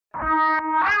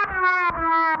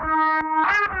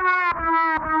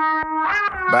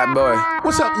Bad boy.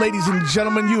 What's up, ladies and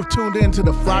gentlemen? You have tuned in to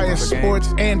the flyest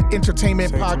sports and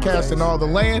entertainment podcast in all the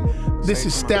land. This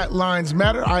is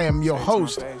statlinesmatter. I am your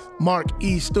host, Mark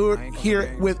E. Stewart,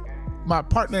 here with my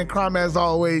partner in crime, as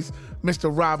always, Mr.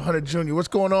 Rob Hunter Jr. What's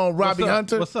going on, Robbie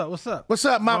Hunter? What's up? What's up? What's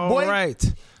up, my boy? All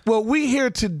right. Well, we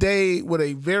here today with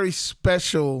a very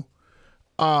special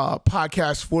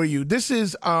podcast for you. This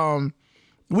is,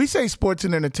 we say sports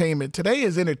and entertainment. Today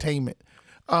is entertainment.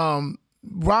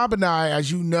 Rob and I,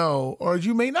 as you know, or as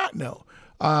you may not know,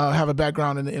 have a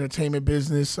background in the entertainment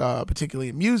business, particularly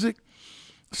in music.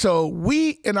 So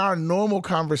we, in our normal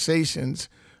conversations,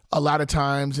 a lot of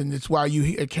times, and it's why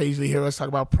you occasionally hear us talk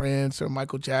about Prince or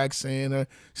Michael Jackson or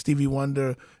Stevie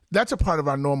Wonder. That's a part of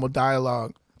our normal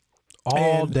dialogue.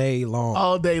 All day long,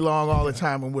 all the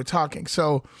time when we're talking.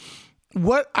 So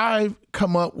what I've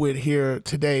come up with here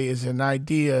today is an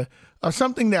idea of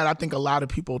something that I think a lot of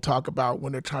people talk about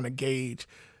when they're trying to gauge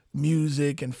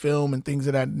music and film and things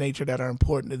of that nature that are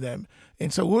important to them.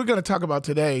 And so what we're going to talk about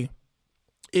today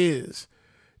is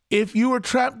if you were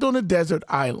trapped on a desert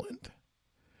island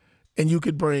and you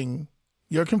could bring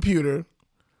your computer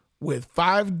with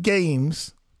 5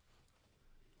 games,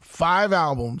 5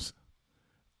 albums,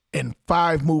 and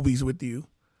 5 movies with you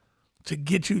to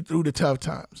get you through the tough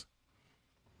times,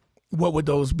 what would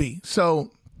those be?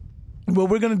 So what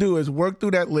we're going to do is work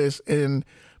through that list, and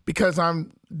because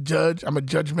I'm a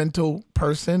judgmental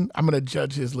person, I'm going to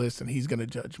judge his list and he's going to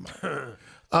judge mine.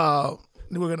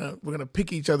 We're going to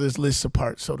pick each other's lists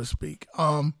apart, so to speak.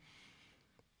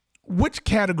 Which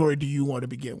category do you want to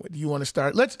begin with? Do you want to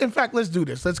start? Let's do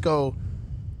this. Let's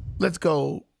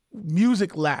go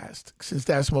music last, since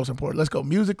that's most important. Let's go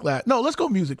music last. No, let's go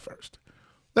music first.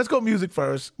 Let's go music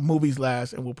first, movies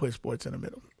last, and we'll put sports in the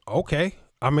middle. Okay.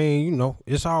 I mean, you know,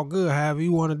 it's all good however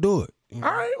you want to do it. You know?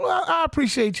 All right. Well, I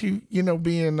appreciate you,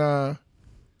 being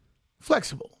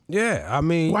flexible. Yeah. I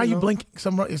mean, why are you blinking?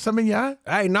 Is something in your eye?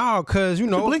 Hey, no, because, What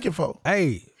you blinking for?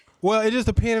 Hey, well, it just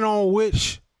depending on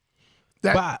which.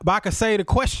 But I can say the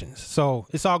questions. So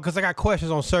it's all because I got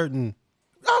questions on certain.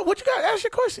 Oh, what you got? Ask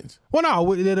your questions. Well,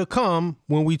 no, it'll come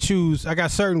when we choose. I got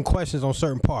certain questions on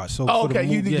certain parts. So okay.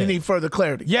 You need further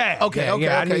clarity. Yeah. Okay.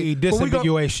 I need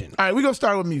disambiguation. All right. We're going to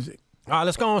start with music. All right,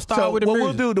 let's go and start with the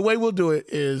music. The way we'll do it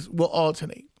is we'll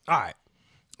alternate. All right.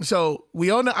 So we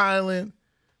on the island.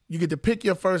 You get to pick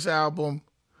your first album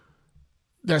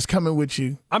that's coming with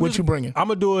you. What you bringing? I'm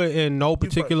going to do it in no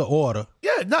particular order.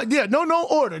 No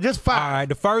order. Just 5. All right,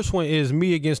 the first one is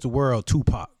Me Against the World,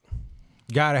 Tupac.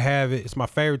 Gotta have it. It's my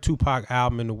favorite Tupac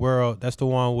album in the world. That's the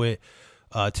one with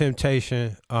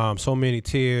Temptation, So Many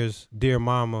Tears, Dear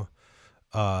Mama,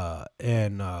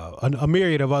 and a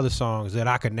myriad of other songs that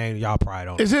I could name. Y'all probably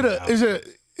don't. Is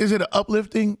it an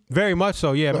uplifting? Very much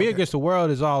so. Yeah, okay. Me Against the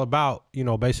World is all about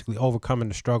basically overcoming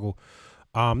the struggle.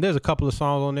 There's a couple of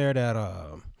songs on there that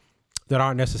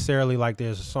aren't necessarily like.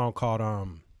 There's a song called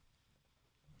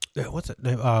what's it?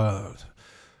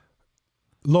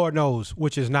 Lord Knows,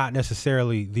 which is not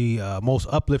necessarily the most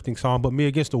uplifting song, but Me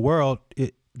Against the World,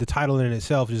 the title in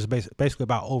itself is basically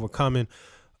about overcoming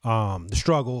the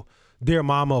struggle. Dear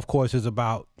Mama, of course, is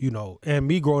about, and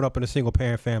me growing up in a single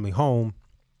parent family home,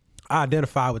 I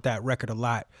identify with that record a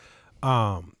lot.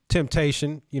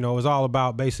 Temptation, is all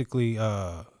about basically,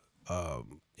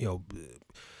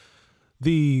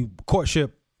 the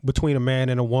courtship between a man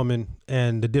and a woman,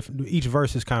 and each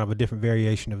verse is kind of a different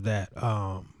variation of that.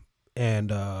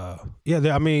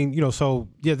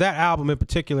 That album in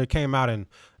particular came out in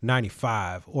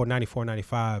 95 or 94,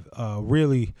 95.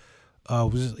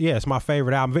 It's my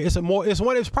favorite album. It's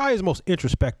probably his most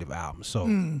introspective album. So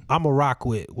I'm a rock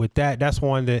with that. That's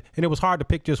one that, and it was hard to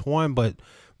pick just one, but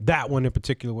that one in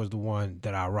particular was the one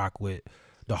that I rock with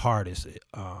the hardest.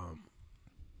 Well,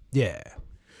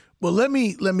 let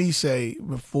me say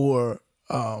before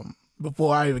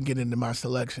I even get into my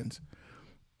selections,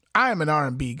 I am an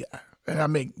R&B guy, and I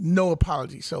make no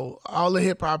apology. So all the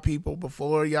hip hop people,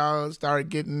 before y'all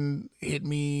start hit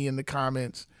me in the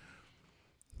comments,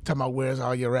 talking about where's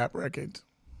all your rap records.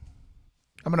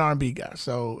 I'm an R&B guy,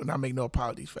 and I make no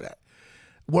apologies for that.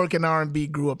 Work in R&B,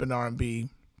 grew up in R&B,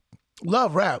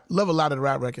 love rap, love a lot of the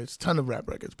rap records, ton of rap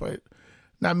records, but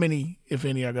not many, if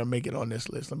any, are gonna make it on this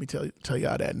list. Let me tell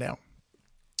y'all that now.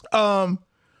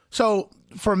 So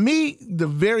for me, the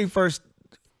very first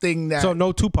thing that... So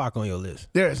no Tupac on your list?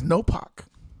 There is no Pac.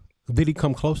 Did he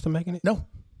come close to making it? No,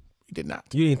 he did not.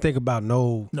 You didn't think about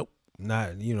Nope.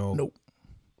 Not, Nope.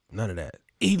 None of that.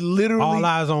 He literally... All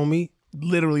Eyes on Me?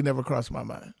 Literally never crossed my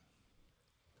mind.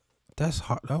 That's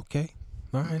hard. Okay.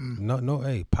 All right. No,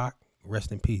 hey, Pac,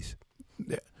 rest in peace.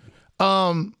 Yeah.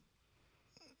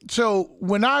 So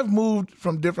when I've moved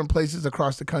from different places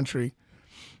across the country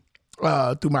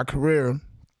through my career,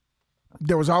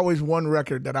 there was always one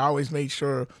record that I always made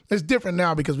sure. It's different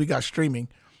now because we got streaming.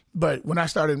 But when I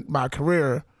started my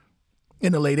career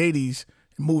in the late 80s,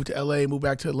 moved to LA, moved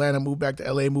back to Atlanta, moved back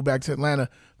to LA, moved back to Atlanta,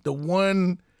 the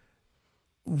one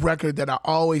record that I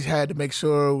always had to make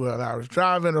sure whether I was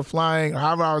driving or flying or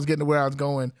however I was getting to where I was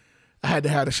going, I had to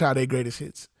have the Sade Greatest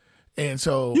Hits. And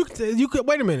so you could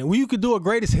wait a minute. Well, you could do a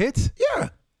Greatest Hits? Yeah.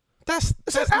 That's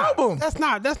an album. That's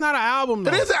not an album.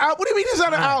 Though. It is an album. What do you mean it's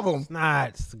not an album?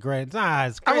 It's great.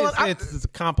 It's Greatest Hits. It's a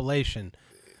compilation.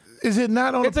 Is it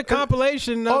not on? It's a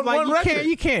compilation of like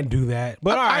you can't do that.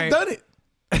 But all right. I've done it.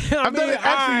 I've done it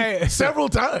actually several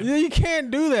times. You can't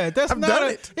do that. That's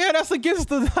not it. Yeah, that's against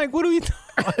the what are we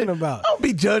talking about? Don't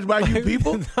be judged by you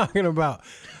people. Talking about.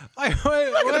 Like,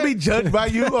 I'm not gonna be judged by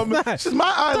you. This is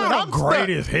my island. I'm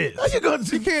Greatest Hits. How you gonna?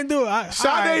 You can't do it.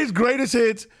 Sade's Greatest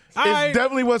Hits is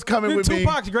definitely what's coming with me.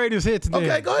 Tupac's Greatest Hits. Then.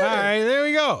 Okay, go ahead. All right, there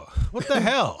we go. What the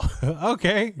hell?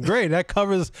 Okay, great.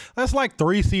 That's like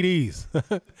 3 CDs.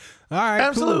 All right,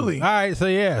 absolutely. Cool. All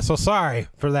right, so sorry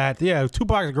for that. Yeah,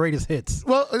 Tupac's Greatest Hits.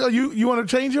 Well, you want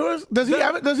to change yours? Does he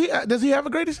have it? Does he have a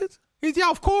Greatest Hits? Yeah,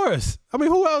 of course. I mean,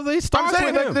 who else? He starts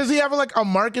with him. Does he have like a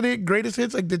marketed Greatest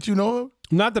Hits that you know of?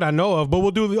 Not that I know of, but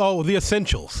we'll do the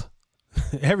essentials.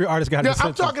 Every artist got an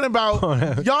essentials. I'm talking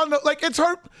about y'all know it's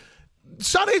her.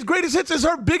 Sade's Greatest Hits is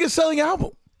her biggest selling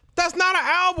album. That's not an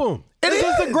album. This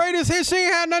is the Greatest Hits. She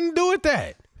ain't had nothing to do with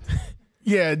that.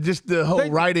 Yeah, just the whole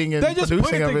writing and producing of it. They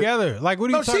just put it together. Like, what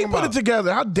are you talking about? She put it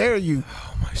together. How dare you?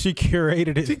 Oh my, she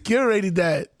curated it. She curated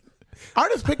that.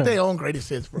 Artists pick their own greatest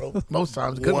hits, bro. Most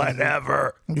times.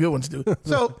 Whatever. Good ones do.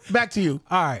 So, back to you.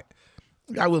 All right.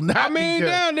 I will not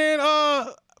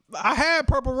I had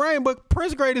Purple Rain, but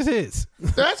Prince Greatest Hits.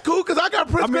 That's cool because I got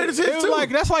Prince Greatest Hits too.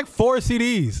 That's like 4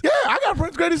 CDs. Yeah, I got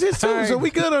Prince Greatest Hits too, so we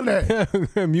good on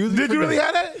that. Music. Did you really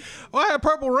have that? Well, I had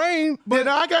Purple Rain, but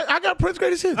I got Prince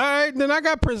Greatest Hits. All right, then I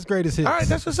got Prince Greatest Hits. All right,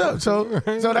 that's what's up. So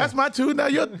that's my 2. Now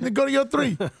you go to your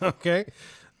 3. Okay.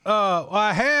 Well,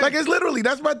 I had it's literally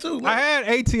that's my 2. I had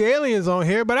AT Aliens on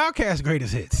here, but Outkast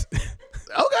Greatest Hits.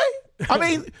 Okay. I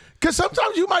mean, because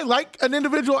sometimes you might like an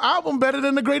individual album better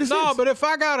than the greatest hits. No, but if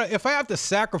I have to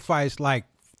sacrifice like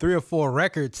 3 or 4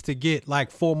 records to get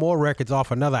like 4 more records off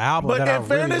another album but that I in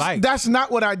fairness, really like. That's not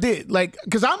what I did. Like,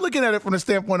 because I'm looking at it from the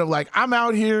standpoint of like, I'm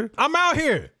out here on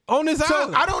this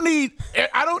island. So I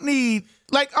don't need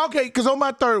like, okay, because on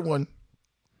my 3rd one,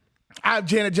 I have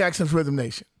Janet Jackson's Rhythm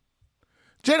Nation.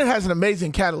 Janet has an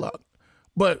amazing catalog,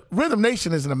 but Rhythm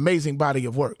Nation is an amazing body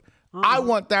of work. I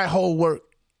want that whole work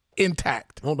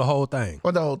intact. On the whole thing.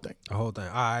 On the whole thing. The whole thing.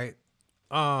 All right.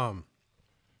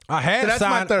 I had that's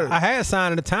my 3rd. I had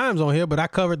Sign of the Times on here, but I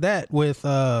covered that with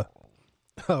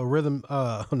Rhythm.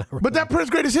 But that Prince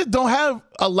Greatest Hits don't have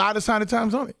a lot of Sign of the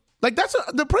Times on it. Like that's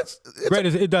the Prince.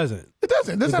 Greatest. It doesn't. It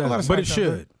doesn't. It doesn't have a lot of Sign of the Times.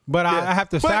 But it should. But I have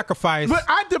to sacrifice. But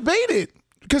I debated.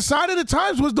 Because Sign of the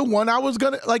Times was the one I was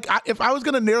going to, if I was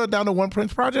going to narrow it down to one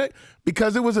Prince project,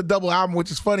 because it was a double album,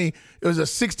 which is funny, it was a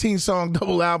 16-song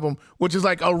double album, which is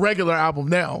like a regular album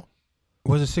now.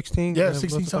 Was it 16? Yeah,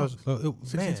 16 songs.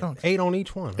 16 songs. 8 on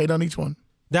each one. 8 on each one.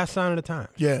 That's Sign of the Times.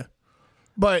 Yeah.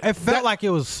 But it felt like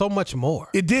it was so much more.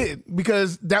 It did,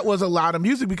 because that was a lot of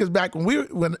music, because back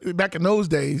back in those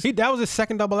days. That was his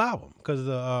 2nd double album.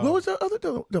 What was the other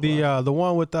double album? The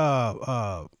one with...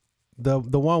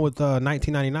 The one with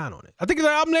 1999 on it. I think the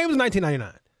album name was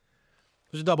 1999.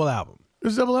 It was a double album. It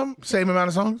was a double album? Same amount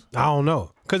of songs? I don't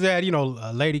know. Because they had,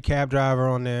 a Lady Cab Driver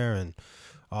on there and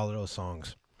all of those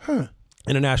songs. Huh.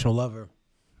 International Lover.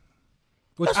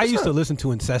 Which I used to listen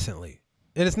to incessantly.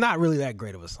 And it's not really that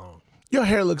great of a song. Your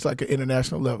hair looks like an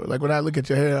international lover. Like when I look at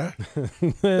your hair,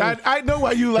 I know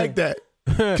why you like that.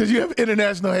 Because you have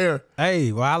international hair.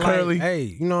 Hey, well, I curly. Like, hey,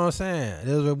 you know what I'm saying?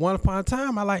 There was one upon a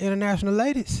time, I like international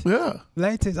ladies. Yeah.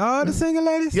 Ladies, all the single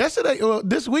ladies. Yesterday,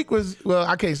 this week was,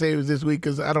 I can't say it was this week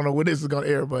because I don't know when this is going to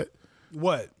air, but.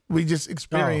 What? We just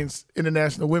experienced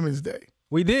International Women's Day.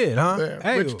 We did, huh? Yeah,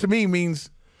 hey. Which to me means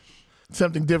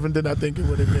something different than I think it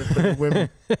would have been for the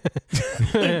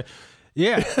women.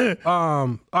 Yeah.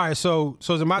 All right, so is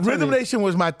it my turn? Rhythm Nation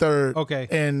was my 3rd. Okay.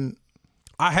 And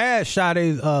I had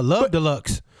Sade's Love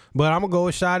Deluxe, but I'm gonna go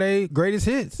with Sade Greatest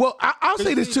Hits. Well, I'll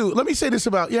say this too. Let me say this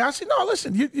about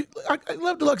listen.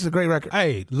 Love Deluxe is a great record.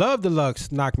 Hey, Love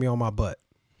Deluxe knocked me on my butt.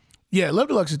 Yeah, Love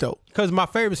Deluxe is dope. Because my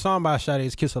favorite song by Sade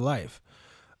is Kiss of Life.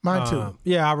 Mine too.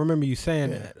 Yeah, I remember you saying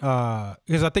that.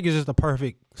 Because I think it's just a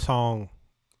perfect song.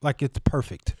 Like it's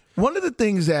perfect. One of the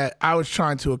things that I was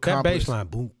trying to accomplish. That bass line,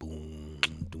 boom, boom,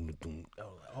 boom, boom.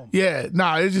 Yeah,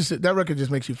 nah, it's just that record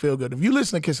just makes you feel good. If you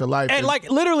listen to Kiss of Life, And like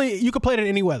literally, you could play it in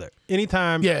any weather,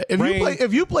 anytime. yeah, rain.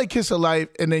 if you play Kiss of Life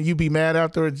and then you be mad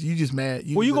afterwards, you just mad.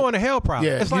 You going to hell probably.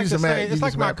 Yeah, it's like the same. It's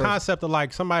like my concept of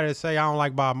like somebody to say I don't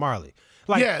like Bob Marley.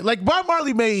 Like, yeah, like Bob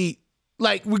Marley made,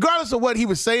 like, regardless of what he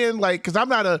was saying, like, because I'm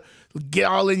not a get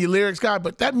all in your lyrics guy,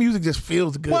 but that music just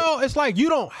feels good. Well, it's like you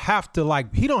don't have to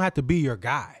like he don't have to be your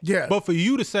guy. Yeah. But for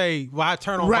you to say, well, I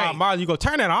turn on Right. Bob Marley, you go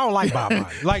turn that. I don't like Bob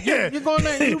Marley. Like Yeah. you're going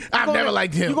to. I've never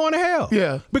liked him. You're going to hell.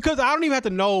 Yeah. Because I don't even have to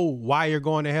know why you're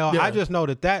going to hell. Yeah. I just know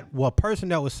that a person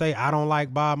that would say I don't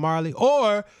like Bob Marley,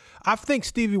 or I think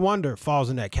Stevie Wonder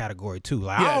falls in that category too.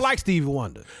 Like I Yes. don't like Stevie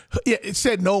Wonder. Yeah, it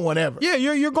said no one ever. Yeah,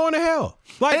 you're going to hell.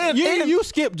 Like And- you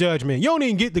skip judgment. You don't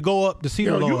even get to go up to see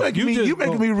the Lord. You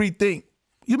making me rethink.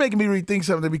 You making me rethink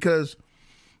something, because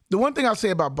the one thing I'll say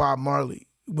about Bob Marley,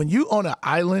 when you on an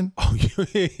island,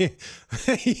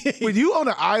 when you on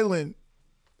an island,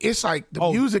 it's like the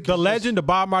music. The Legend, the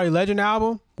Bob Marley Legend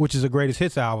album, which is a greatest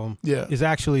hits album, Yeah. is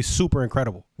actually super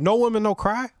incredible. No Woman, No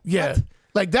Cry. Yeah. What?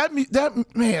 Like that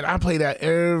man, I play that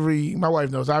my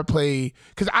wife knows I play,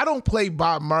 because I don't play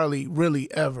Bob Marley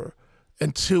really ever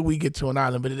until we get to an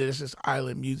island, but it is just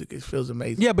island music. It feels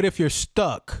amazing. Yeah, but if you're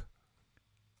stuck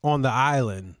on the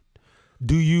island,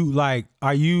 do you like,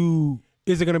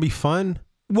 is it going to be fun?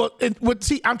 Well,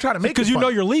 see, I'm trying to make it Because you fun. know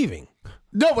you're leaving.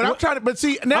 No, but I'm trying to, but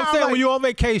see, now I'm saying like, when you're on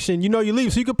vacation, you know you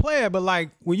leave, so you can play it, but like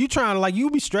when you're trying to, like, you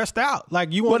be stressed out.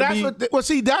 Like you want to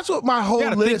be, that's what my whole you got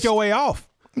to list, think your way off.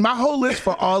 my whole list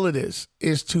for all of this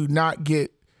is to not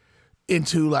get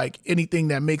into like anything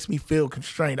that makes me feel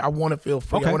constrained. I want to feel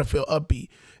free. Okay. I want to feel upbeat,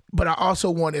 but I also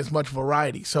want as much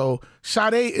variety. So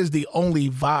Sade is the only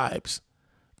vibes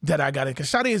that I got in, because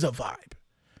Sade is a vibe.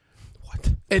 What?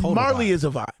 And Total Marley vibe. is a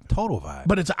vibe. Total vibe.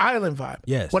 But it's an island vibe.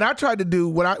 Yes. What I tried to do,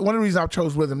 one of the reasons I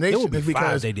chose Rhythm it Nation would be is fire if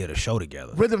because they did a show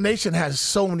together. Rhythm Nation has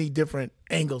so many different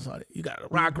angles on it. You got a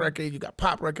rock record, you got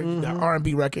pop records, you got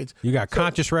R&B records. You got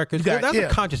conscious records. you got- That's yeah. a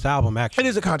conscious album, actually. It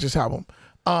is a conscious album.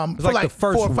 It's For like the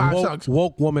first 4 or 5 songs.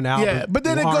 woke woman album. Yeah, but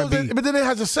then but then it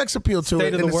has a sex appeal to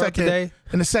State it of the World Today.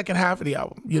 in the second half of the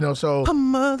album. You know, so A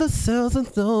mother sells and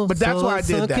those, But that's why I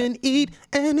did that. Can eat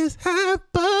and it's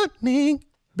happening.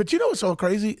 but you know what's so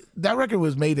crazy? That record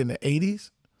was made in the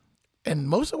 80s, and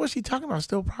most of what she's talking about is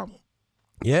still a problem.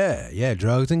 Yeah,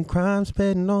 drugs and crime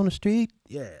spreading on the street.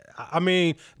 Yeah, I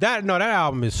mean that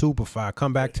album is super fire.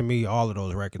 Come Back to Me, all of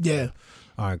those records. Yeah.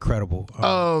 are incredible.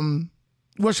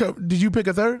 Did you pick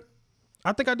a third?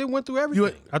 I think I went through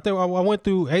everything. I think I went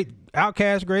through 8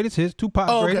 Outkast greatest hits,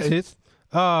 Tupac greatest hits.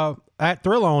 I had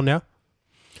Thriller on there.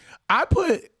 I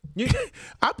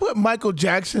put Michael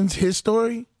Jackson's His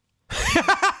Story.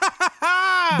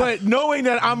 But knowing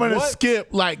that I'm gonna skip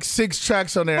like 6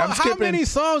 tracks on there, Well, I'm skipping. how many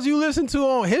songs you listen to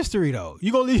on History though?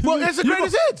 You gonna leave? Well, it's the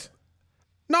greatest hits.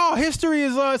 No, History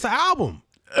is it's an album.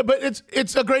 But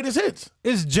it's a greatest hits.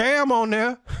 It's Jam on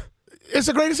there. It's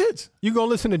the greatest hits. You gonna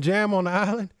listen to Jam on the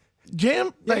island?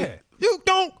 Jam, like, Yeah. You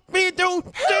don't be do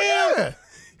Jam. yeah.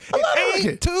 I love that Ain't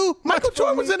record. too much Michael for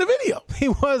Jordan me. was in the video. He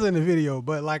was in the video,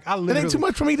 but like I It literally ain't too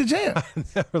much for me to jam.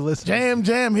 never listened. Jam,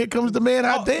 jam. Here comes the man.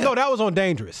 Hot damn. No, that was on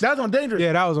Dangerous. That was on Dangerous.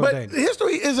 Yeah, that was on but Dangerous.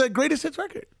 History is a greatest hits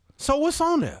record. So what's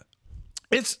on there?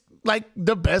 It's like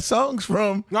the best songs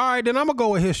from. All right, then I'm gonna go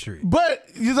with History. But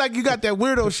it's like you got that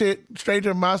weirdo shit,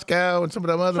 Stranger in Moscow, and some of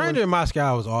them other Stranger ones. in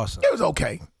Moscow was awesome. It was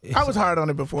okay. I was hard on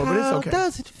it before, but it's okay. How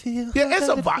does it feel? Yeah, it's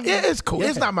How a does vibe. it Yeah, feel? it's cool.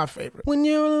 It's not my favorite. When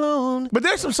you're alone. But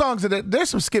there's some songs there's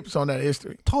some skips on that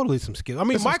History. Totally some skips. I mean,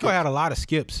 There's some Michael skips. had a lot of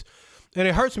skips, and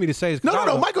it hurts me to say.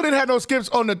 No. Michael didn't have no skips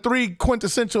on the 3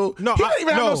 quintessential. No, he didn't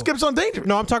even have no skips on Dangerous.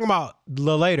 No, I'm talking about his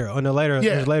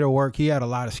later work. He had a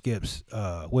lot of skips,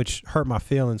 which hurt my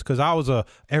feelings because I was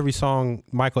every song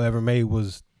Michael ever made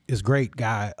is great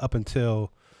guy up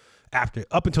until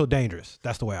Dangerous.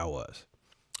 That's the way I was.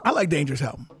 I like Dangerous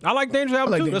album. I like Dangerous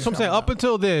album too. Dangerous That's what I'm saying. album. Up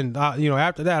until then,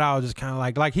 after that, I was just kind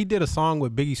of like he did a song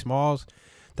with Biggie Smalls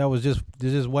that was just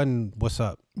wasn't what's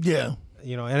up. Yeah.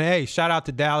 And hey, shout out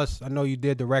to Dallas. I know you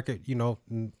did the record.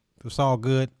 And it's all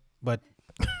good, but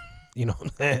what I'm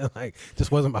saying, like,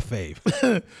 just wasn't my fave.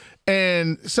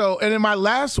 And then my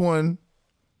last one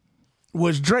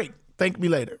was Drake. Thank Me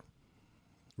Later.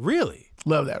 Really?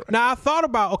 Love that record. Now I thought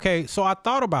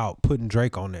about putting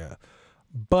Drake on there,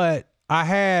 but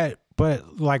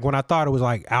like when I thought it was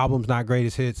like albums not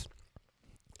greatest hits,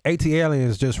 AT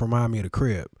Aliens just remind me of the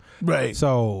crib. Right.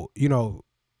 So,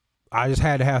 I just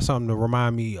had to have something to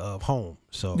remind me of home.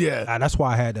 So Yeah. that's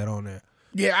why I had that on there.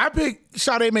 Yeah, I picked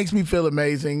Sade Makes Me Feel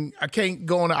Amazing. I can't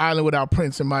go on an island without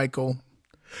Prince and Michael.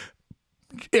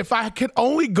 If I could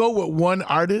only go with one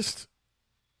artist,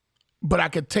 but I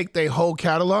could take their whole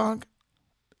catalog,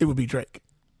 it would be Drake.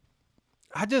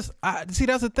 I see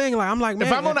that's the thing. Like I'm like, man,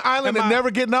 if I'm on the island and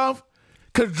never getting off,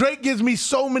 because Drake gives me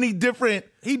so many different.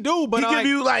 He do, but he give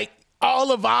you like all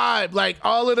the vibe, like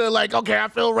all of the like. Okay, I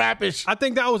feel rappish. I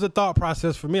think that was a thought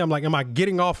process for me. I'm like, am I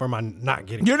getting off or am I not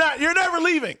getting? You're not. You're never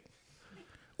leaving.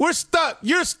 We're stuck.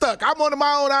 You're stuck. I'm on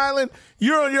my own island.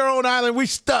 You're on your own island. We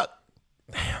stuck.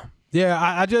 Damn. Yeah,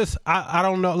 I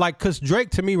don't know. Like, because Drake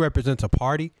to me represents a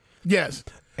party. Yes.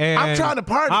 And I'm trying to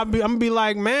party. I'm gonna be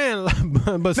like, man,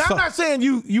 but now, I'm not saying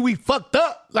we fucked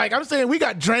up. Like, I'm saying we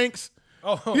got drinks.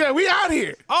 Oh. Yeah, we out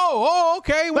here. Oh,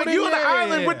 okay. Like you on the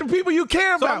island with the people you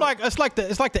care about. So I'm like, it's like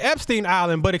the Epstein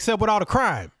Island, but except without a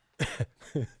crime.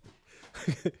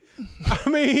 I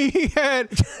mean, he had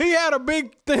a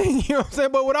big thing, you know what I'm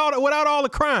saying, but without all the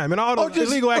crime and all the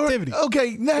illegal activity.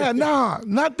 Okay, nah,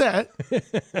 not that.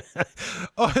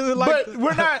 But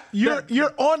we're not.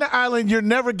 You're on the island. You're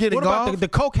never getting off. What about the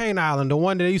cocaine island, the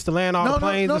one that used to land on the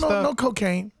planes and stuff? No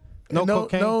cocaine. No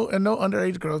cocaine. And no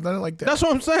underage girls, nothing like that. That's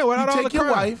what I'm saying. Without all the crime. You take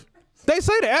your wife. They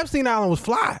say the Epstein Island was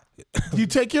fly. You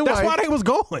take your wife. That's why they was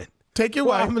going. Take your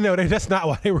wife. No, that's not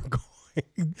why they were going.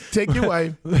 Take your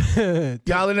wife.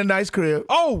 Y'all in a nice crib.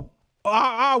 Oh,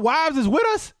 our wives is with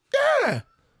us? Yeah.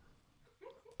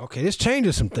 Okay, this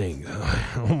changes some things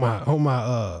on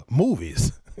my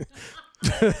movies.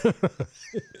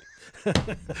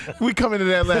 We coming to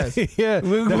that last. Yeah, that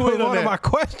was one of my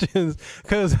questions.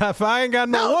 Because if I ain't got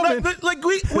no woman, like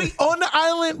we on the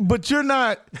island, but you're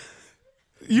not.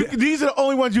 These are the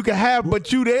only ones you can have,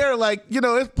 but you there, like, you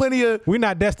know, there's plenty of. We're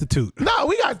not destitute. No,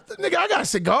 I got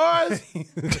cigars.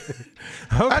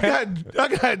 Okay. I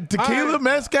got tequila,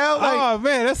 mezcal. Like, oh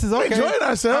man, this is okay. We're enjoying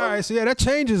ourselves. All right, so yeah, that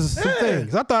changes some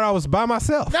things. I thought I was by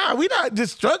myself. Nah, we not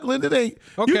just struggling today.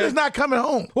 Okay. You just not coming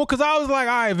home. Well, because I was like,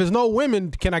 all right, if there's no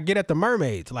women, can I get at the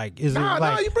mermaids? Like, is it like?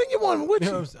 Nah, you bring your woman with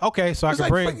you. Okay, so it's I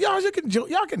can bring y'all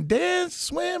can dance,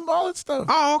 swim, all that stuff.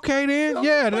 Oh, okay then. You know,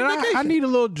 yeah, then I need a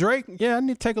little Drake. Yeah, I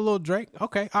need to take a little Drake.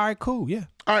 Okay, all right, cool. Yeah.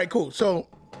 All right, cool. So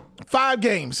 5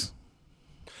 games.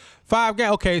 5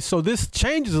 games. Okay, so this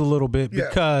changes a little bit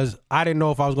because I didn't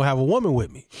know if I was gonna have a woman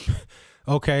with me.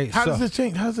 Okay. How does this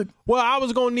change? How's it? Well, I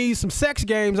was gonna need some sex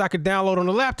games I could download on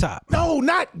the laptop. No,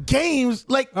 not games.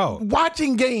 Like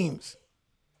watching games.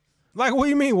 Like, what do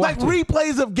you mean? Watching? Like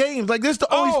replays of games. Like, this is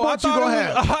the only sport you gonna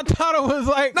have. I thought it was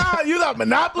like. Nah, you like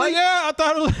Monopoly? Like, yeah, I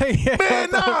thought it was like. Yeah, man,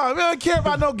 nah, we don't care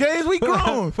about no games. We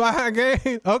grown. 5 games.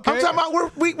 Okay. I'm talking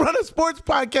about we run a sports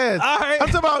podcast. All right. I'm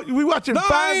talking about we watching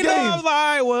 5 games. I was like,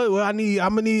 all right, well, I'm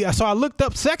gonna need. So I looked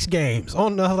up sex games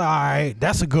on the. I was like, all right,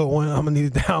 that's a good one. I'm gonna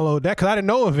need to download that because I didn't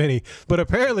know of any. But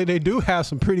apparently they do have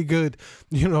some pretty good,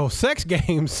 sex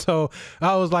games. So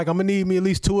I was like, I'm gonna need me at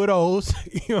least 2 of those.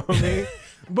 You know what I mean?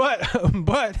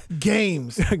 But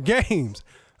games.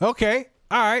 Okay.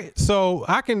 All right. So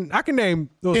I can name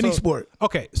any sport.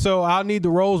 Okay. So I'll need the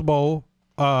Rose Bowl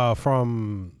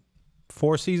from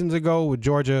 4 seasons ago with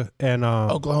Georgia and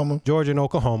Oklahoma. Georgia and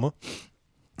Oklahoma.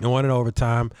 And won in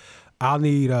overtime. I'll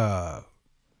need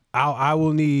I'll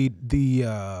need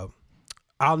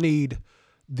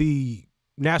the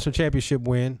national championship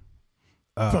win.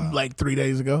 From like 3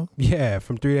 days ago? Yeah,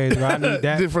 from 3 days ago. I need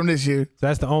that. From this year. So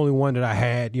that's the only one that I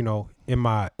had, in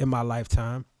my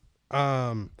lifetime.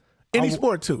 Any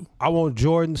sport too. I want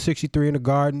Jordan 63 in the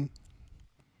Garden.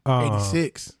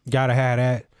 86. Gotta have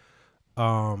that.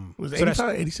 Was it 85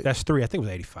 or 86? That's 3. I think it was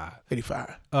 85.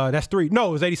 85. That's 3. No,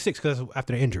 it was 86 because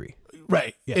after the injury.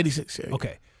 Right. Yeah. 86. Yeah.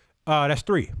 Okay. That's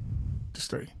 3.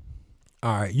 Just 3.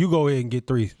 All right. You go ahead and get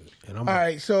 3. And all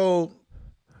right. So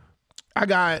I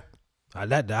got. I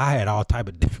had all type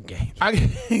of different games.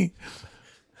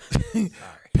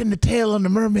 Pin the tail on the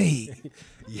mermaid.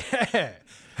 Yeah.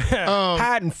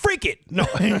 Hide and freak it. No.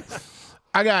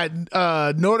 I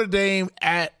got Notre Dame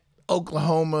at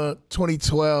Oklahoma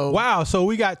 2012. Wow. So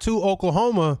we got 2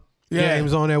 Oklahoma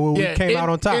games on there where we came out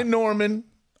on top. In Norman.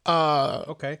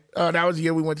 Okay. That was the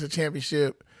year we went to the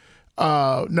championship.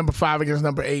 Number 5 against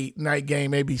number 8. Night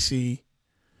game, ABC.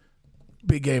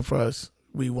 Big game for us.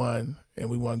 We won. And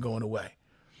we won going away.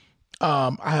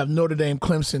 I have Notre Dame,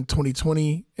 Clemson,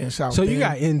 2020 in South Bend. So you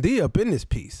got ND up in this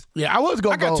piece. Yeah,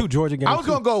 I got 2 Georgia games. I was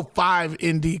going to go 5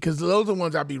 ND because those are the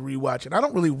ones I'll be rewatching. I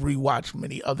don't really rewatch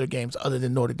many other games other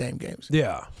than Notre Dame games.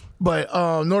 Yeah. But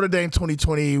Notre Dame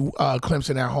 2020,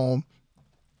 Clemson at home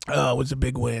was a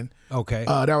big win. Okay.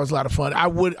 That was a lot of fun. I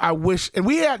wish, and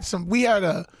I think we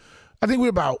were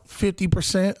about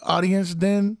 50% audience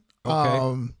then.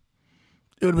 Okay.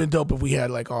 It would have been dope if we had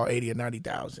like all 80 or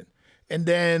 90,000. And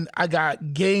then I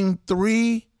got game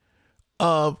 3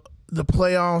 of the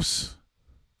playoffs.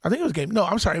 I think it was it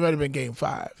might have been game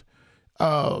 5.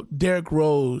 Derrick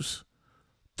Rose,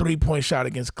 3-point shot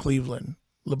against Cleveland,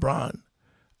 LeBron.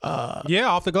 Yeah,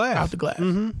 off the glass. Off the glass.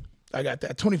 I got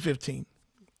that 2015.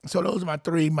 So those are my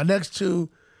three. My next two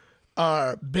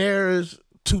are Bears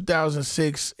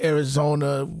 2006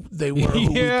 Arizona. They were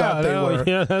who we thought they were.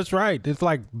 Yeah, that's right. It's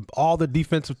like all the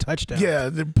defensive touchdowns. Yeah,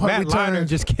 the punt return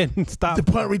just can't stop. The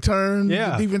punt return.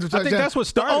 Yeah, the defensive touchdown. I think that's what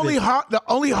started. The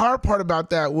only hard part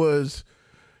about that was,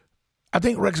 I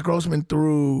think Rex Grossman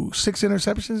threw 6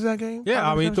 interceptions that game. Yeah,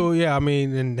 I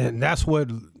mean, and that's what.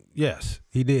 Yes,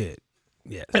 he did.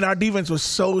 Yes. And our defense was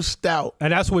so stout.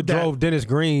 And that's what drove Dennis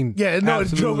Green it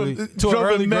drove him to an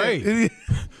early grave.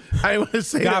 I want to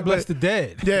say God bless the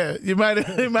dead. Yeah, you might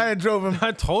have drove him.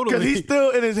 Totally. Because he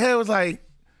still in his head was like,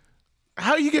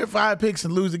 how you get 5 picks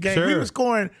and lose the game? Sure. We were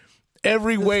scoring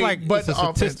every way like, but it's a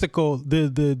the statistical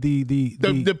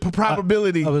the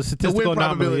probability of a statistical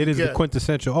anomaly. It is the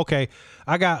quintessential. Okay,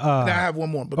 I got. Now I have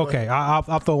one more. But okay,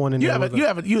 I'll throw one in. You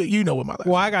know what my last.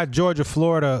 Well, I got Georgia,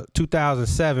 Florida,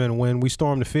 2007 when we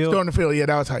stormed the field. Yeah,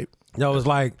 that was hype. That was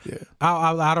like,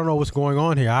 I don't know what's going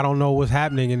on here. I don't know what's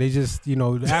happening, and they just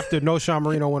after No Sean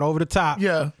Marino went over the top.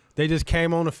 Yeah. They just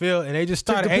came on the field and they just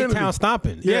started A-Town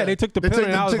stomping. Yeah, they took the penalty.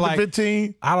 And I was like,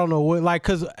 15. I don't know what,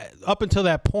 because up until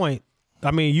that point, I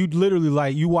mean, you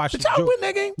literally you watched. Did y'all win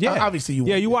that game? Yeah, obviously you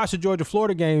won. Yeah, you watched the Georgia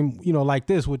Florida game, like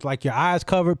this with like your eyes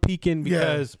covered, peeking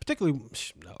because particularly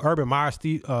Urban Meyer,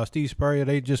 Steve Spurrier,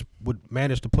 they just would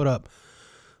manage to put up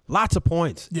lots of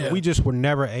points. Yeah, we just were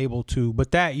never able to.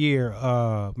 But that year,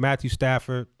 Matthew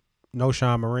Stafford, No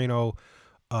Sean Marino,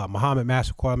 Muhammad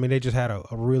Massaquoi, I mean, they just had a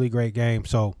really great game.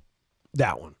 So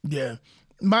that one. Yeah,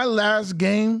 my last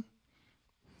game,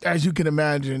 as you can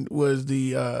imagine, was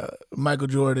the Michael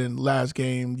Jordan last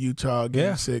game, Utah,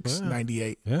 Game 6,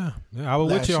 98. Yeah, I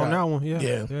was with you on that one.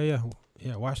 Yeah.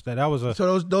 Watch that. That was a.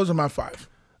 So those are my 5.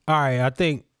 All right, I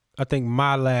think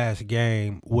my last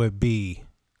game would be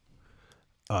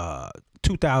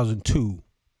 2002,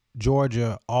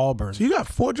 Georgia Auburn. So you got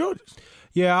 4 Georgias.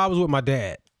 Yeah, I was with my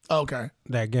dad. Okay.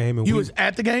 That game, and you was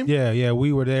at the game. Yeah,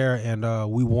 we were there, and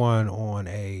we won on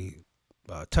a.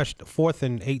 4th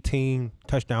and 18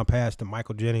 touchdown pass to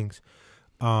Michael Jennings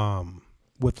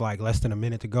with like less than a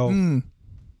minute to go. And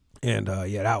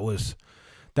that was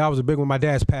a big one. My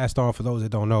dad's passed on, for those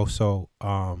that don't know. So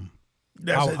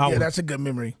that's a good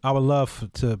memory. I would love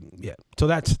to So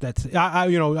that's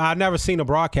I never seen a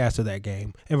broadcast of that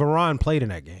game, and Veron played in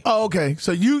that game. Oh, okay.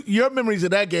 So your memories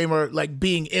of that game are like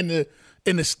being in the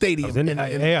stadium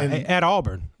at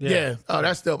Auburn. Yeah. Oh,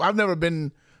 that's dope. I've never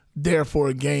been there for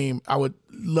a game. I would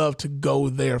love to go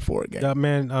there for a game. Yeah,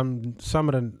 man. Some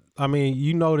of the, I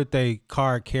mean, that they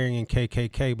card carrying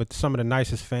KKK, but some of the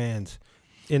nicest fans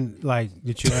in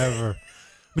that you ever.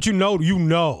 But you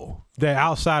know that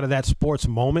outside of that sports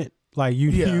moment,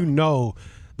 you know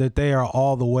that they are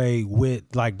all the way with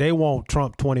they won't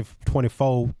Trump 20,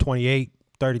 24, 28,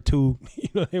 32.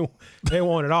 They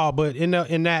want it all. But in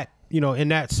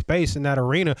that space, in that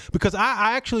arena, because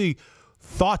I actually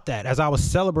thought that as I was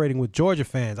celebrating with Georgia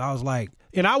fans, I was like,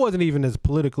 and I wasn't even as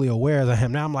politically aware as I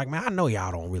am now. I'm like, man, I know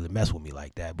y'all don't really mess with me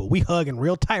like that, but we hugging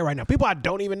real tight right now. People I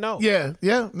don't even know. Yeah,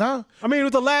 no. I mean, it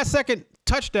was the last second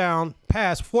touchdown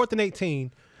pass, 4th and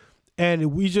 18,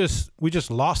 and we just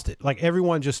lost it. Like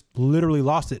everyone just literally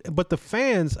lost it. But the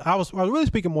fans, I was really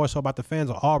speaking more so about the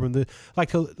fans of Auburn. The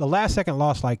last second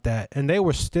loss like that, and they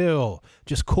were still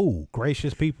just cool,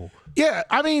 gracious people. Yeah,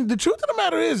 I mean, the truth of the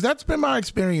matter is that's been my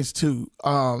experience too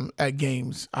at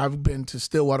games. I've been to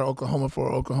Stillwater, Oklahoma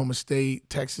for Oklahoma State,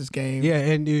 Texas game. Yeah,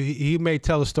 and he may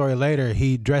tell a story later.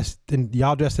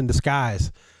 Y'all dressed in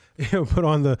disguise. Put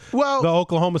on the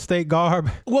Oklahoma State garb.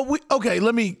 Well,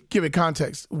 let me give it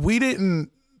context. We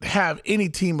didn't have any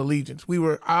team allegiance.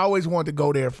 I always wanted to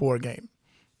go there for a game.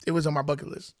 It was on my bucket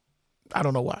list. I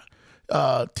don't know why.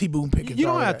 T. Boone Pickens. You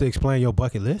don't have to explain your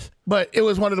bucket list. But it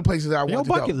was one of the places I wanted to go.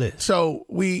 Your bucket list. So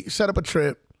we set up a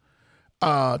trip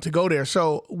to go there.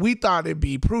 So we thought it'd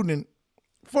be prudent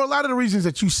for a lot of the reasons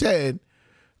that you said,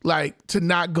 to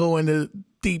not go into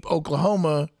deep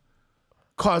Oklahoma,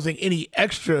 causing any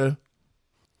extra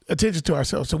attention to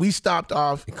ourselves. So we stopped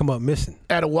off. You come up missing.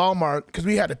 At a Walmart because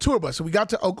we had a tour bus. So we got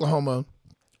to Oklahoma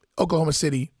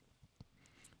City,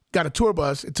 got a tour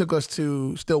bus. It took us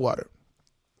to Stillwater.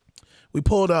 We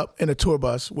pulled up in a tour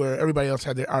bus where everybody else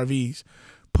had their RVs,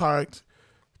 parked,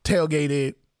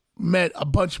 tailgated, met a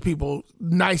bunch of people,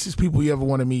 nicest people you ever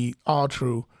want to meet, all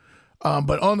true.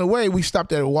 But on the way, we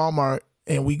stopped at a Walmart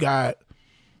and we got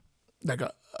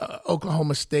a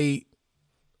Oklahoma State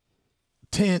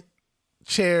tent,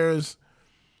 chairs,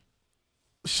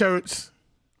 shirts.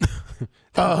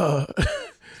 You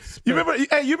remember?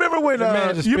 Hey, you remember when?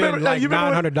 $900. You remember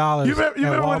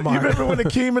when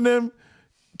Akeem and them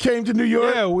came to New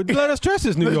York. Yeah, let us dress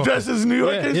as New Yorkers. Dress as New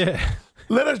Yorkers. Yeah.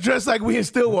 Let us dress like we in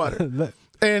Stillwater.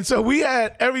 And so we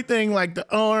had everything like the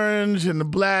orange and the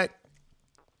black,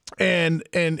 and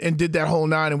did that whole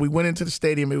nine. And we went into the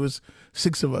stadium. It was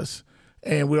 6 of us,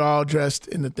 and we were all dressed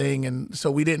in the thing. And so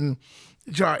we didn't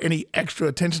draw any extra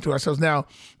attention to ourselves. Now,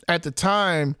 at the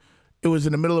time, it was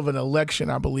in the middle of an election,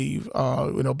 I believe,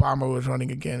 when Obama was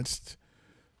running against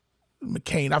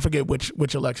McCain. I forget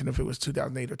which election, if it was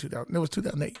 2008 or 2000. It was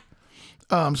 2008.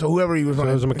 So whoever he was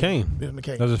running. It was McCain. It was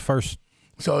McCain. That was his first.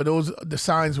 So the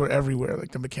signs were everywhere,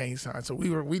 like the McCain sign. So we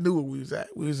knew where we was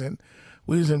at. We was in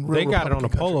real They got it on the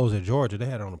Republican polos at Georgia. They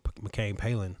had it on the McCain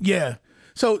Palin. Yeah.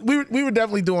 So we were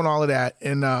definitely doing all of that,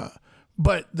 and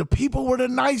but the people were the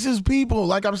nicest people.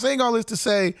 Like, I'm saying all this to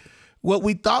say, what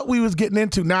we thought we was getting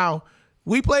into. Now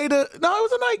we played it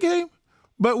was a night game,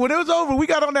 but when it was over, we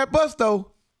got on that bus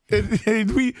though, and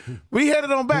we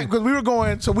headed on back because we were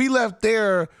going. So we left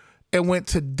there and went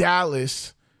to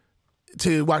Dallas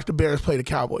to watch the Bears play the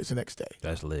Cowboys the next day.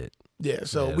 That's lit. Yeah.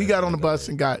 So we got on the bus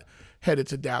and got headed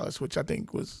to Dallas, which I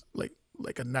think was like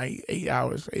a night, 8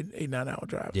 hours, 9 hour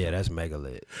drive. Yeah, that's mega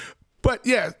lit. But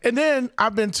yeah, and then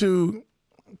I've been to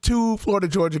 2 Florida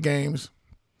Georgia games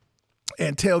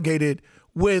and tailgated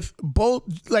with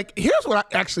both. Like, here's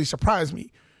what actually surprised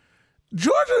me: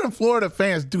 Georgia and Florida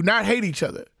fans do not hate each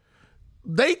other.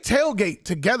 They tailgate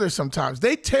together sometimes.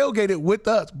 They tailgated with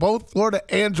us, both Florida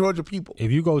and Georgia people.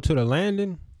 If you go to the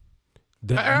Landing,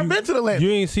 I've been to the Landing.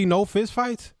 You ain't see no fist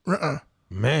fights?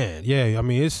 Man, yeah. I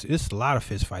mean, it's a lot of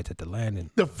fist fights at the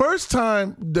Landing. The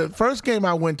first game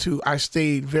I went to, I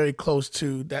stayed very close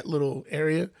to that little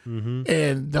area,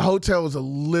 and the hotel was a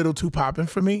little too popping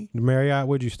for me. The Marriott,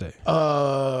 where'd you stay? They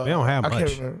don't have much. I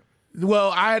can't remember.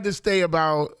 Well, I had to stay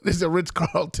this is a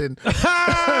Ritz-Carlton.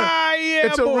 Yeah,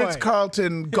 it's a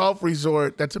Ritz-Carlton golf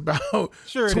resort that's about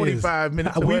 25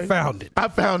 minutes away. We found it. I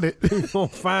found it. Oh,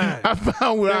 fine. I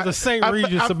found where There's a St.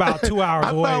 Regis about 2 hours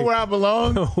away. I found where I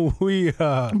belong.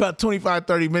 About about 25,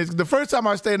 30 minutes. The first time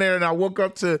I stayed there, and I woke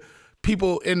up to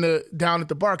people down at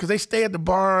the bar, because they stay at the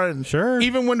bar, and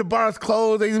even when the bar's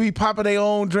closed, they be popping their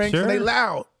own drinks, and they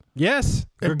loud. Yes.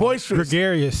 And boisterous.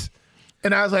 Gregarious.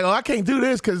 And I was like, I can't do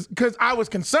this because I was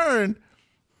concerned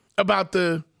about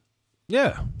the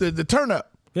turn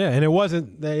up. Yeah, and it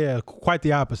wasn't quite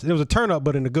the opposite. It was a turn up,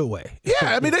 but in a good way. Yeah,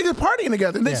 I mean, they just partying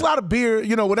together. And there's a lot of beer,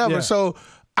 whatever. Yeah. So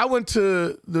I went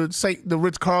to the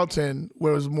Ritz-Carlton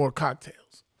where it was more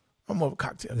cocktails. I'm more of a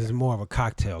cocktail. There's more of a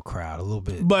cocktail crowd, a little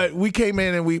bit. But we came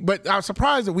in and but I was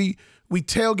surprised that we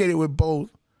tailgated with both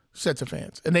sets of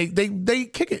fans, and they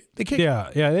kick it. They kick it.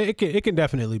 Yeah, it can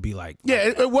definitely be like. Yeah,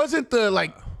 it wasn't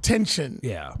the tension.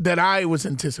 That I was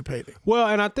anticipating. Well,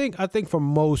 and I think for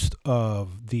most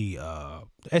of the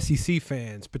SEC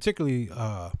fans, particularly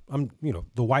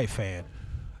the white fan,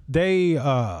 they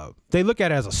look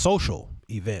at it as a social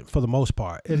event for the most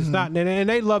part. It's not, and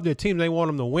they love their team. They want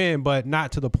them to win, but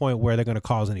not to the point where they're going to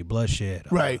cause any bloodshed.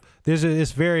 Right. It's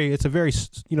a very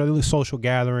social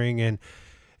gathering, and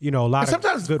a lot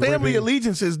sometimes of family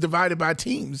allegiance is divided by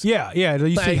teams. Yeah.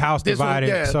 You see house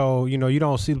divided. So, you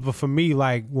don't see. But for me,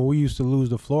 like when we used to lose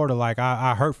to Florida, like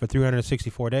I hurt for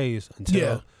 364 days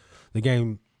until the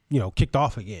game, kicked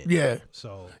off again. Yeah.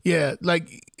 So. Yeah.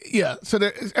 So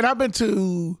and I've been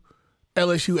to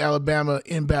LSU, Alabama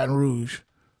in Baton Rouge.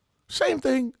 Same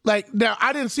thing. Like, now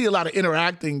I didn't see a lot of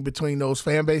interacting between those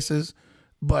fan bases,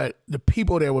 but the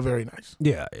people there were very nice.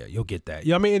 Yeah, you'll get that.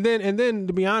 Yeah, I mean, and then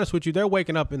to be honest with you, they're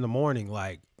waking up in the morning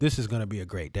like this is going to be a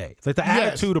great day. Like the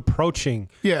attitude approaching.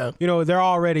 Yeah, they're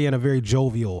already in a very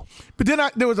jovial. But then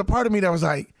there was a part of me that was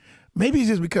like, maybe it's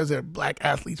just because they're black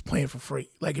athletes playing for free.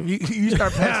 Like if you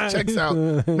start passing checks out,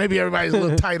 maybe everybody's a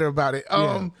little tighter about it.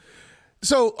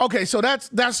 So that's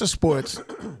the sports.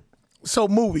 So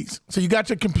movies. So you got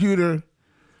your computer.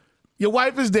 Your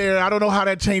wife is there. I don't know how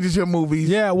that changes your movies.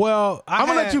 Yeah, well, I'm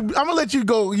gonna let you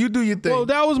go. You do your thing. Well,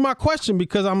 that was my question,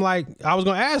 because I was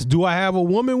gonna ask, do I have a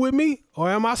woman with me or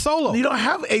am I solo? You don't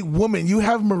have a woman. You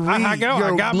have Marie. I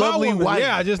got lovely my woman. wife.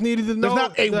 Yeah, I just needed to know. There's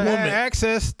not a woman.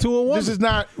 Access to a woman. This is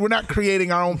not. We're not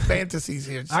creating our own fantasies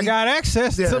here. See? I got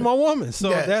access to my woman,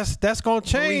 so that's gonna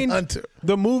change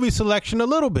the movie selection a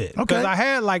little bit. Because I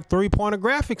had like 3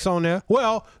 pornographics on there.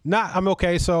 Well, I'm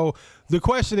okay. So the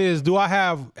question is, do I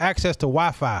have access to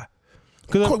Wi-Fi?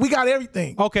 We got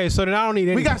everything. Okay, so then I don't need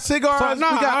anything. We got cigars. So, we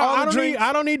got all the drinks.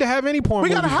 I don't need to have any porn. We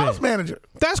got a house manager.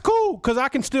 That's cool, because I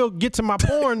can still get to my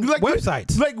porn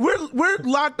websites. We're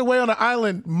locked away on the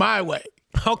island my way.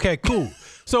 Okay, cool.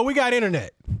 So we got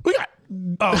internet. We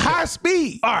got high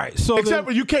speed. All right. So except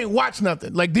for you can't watch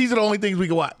nothing. Like these are the only things we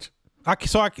can watch.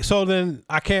 So then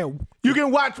I can't. You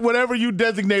can watch whatever you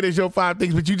designate as your 5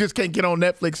 things, but you just can't get on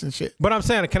Netflix and shit. But I'm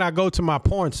saying, can I go to my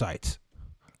porn sites?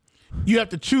 You have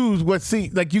to choose what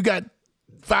scene. Like you got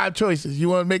 5 choices. You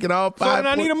want to make it all 5? So then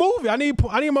I need a movie. I need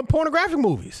my pornographic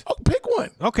movies. Oh, pick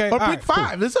one. Okay. Or pick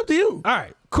 5. Cool. It's up to you. All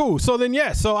right. Cool. So then,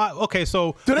 yeah. So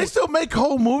So do they still make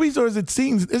whole movies, or is it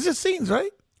scenes? It's just scenes,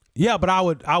 right? Yeah, but I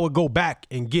would go back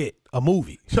and get a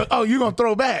movie. So, you're gonna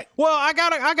throw back? Well, I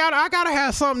gotta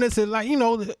have something that's like,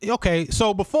 okay.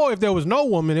 So before, if there was no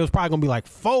woman, it was probably gonna be like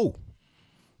 4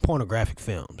 pornographic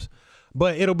films,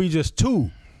 but it'll be just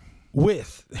 2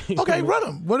 with. Okay, run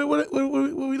them. What are we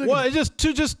looking? Well, it's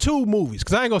just two movies,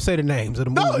 because I ain't gonna say the names of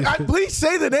the movies. No, please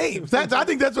say the names. I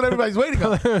think that's what everybody's waiting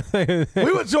on.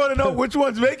 We were trying to know which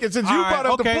one's making since you brought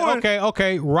up the porn.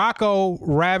 Okay. Rocco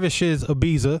Ravishes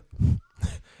Ibiza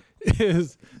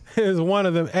is one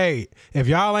of them. Hey, if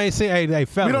y'all ain't seen, hey,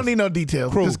 fellas, we don't need no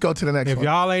details. Just go to the next one. If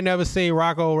y'all ain't never seen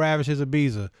Rocco Ravishes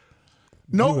Ibiza,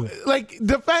 no, like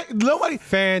the fact nobody,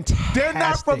 fantastic. They're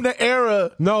not from the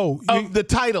era. Of the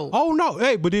title. Oh no,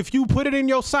 hey, but if you put it in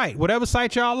your site, whatever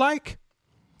site y'all like,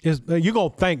 you gonna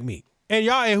thank me. And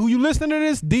y'all, and who you listening to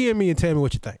this, DM me and tell me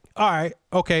what you think. All right,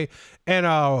 okay. And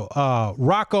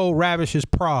Rocco Ravishes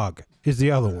Prague is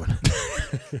the other one.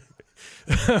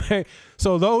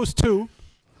 So those 2.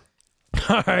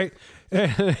 All right.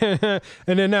 And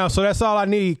then now, so that's all I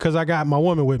need, because I got my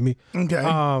woman with me. Okay.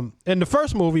 And the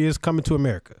first movie is Coming to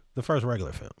America, the first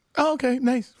regular film. Oh, okay,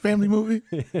 nice family movie.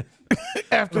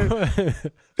 after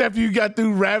you got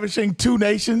through ravishing 2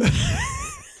 nations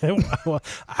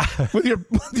with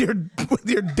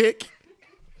your dick.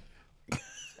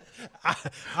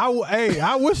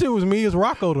 I wish it was me as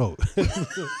Rocco though.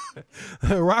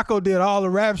 Rocco did all the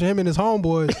ravishing, him and his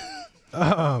homeboys.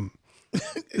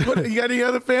 You got any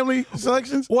other family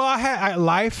selections? Well, I had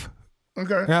Life.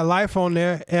 Okay. I had Life on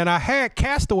there, and I had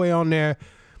Castaway on there.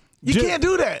 You can't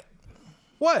do that.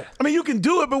 What? I mean, you can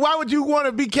do it, but why would you want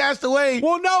to be cast away?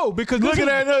 Well, no, because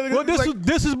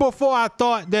this is before I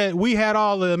thought that we had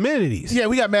all the amenities. Yeah,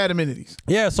 we got mad amenities.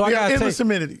 Yeah, so I got endless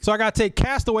amenities. So I got to take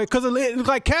Castaway, because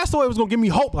like Castaway was gonna give me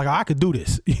hope, like I could do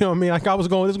this. You know what I mean? Like this is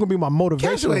gonna be my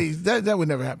motivation. Castaway, that would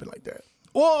never happen like that.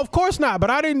 Well, of course not. But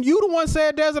I didn't. You the one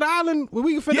said Desert Island.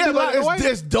 We can finish. Yeah, but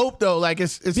it's dope though. Like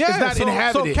it's not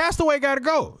inhabited. So Castaway got to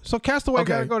go.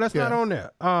 Gotta go. That's not on there.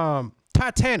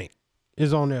 Titanic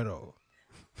is on there though.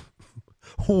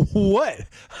 What?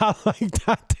 I like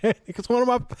Titanic. It's one of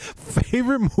my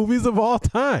favorite movies of all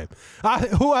time.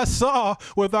 Who I saw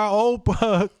with our old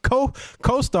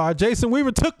co-star Jason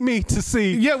Weaver took me to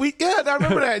see. Yeah, I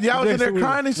remember that. Y'all was in there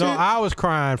crying and shit. No, I was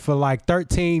crying for like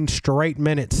 13 straight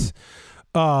minutes.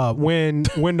 When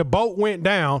the boat went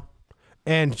down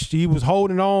and he was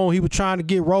holding on, he was trying to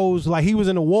get Rose, like he was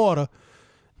in the water,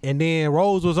 and then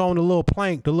Rose was on the little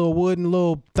plank, the little wooden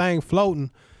little thing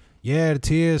floating. Yeah, the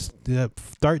tears,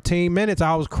 13 minutes,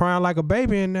 I was crying like a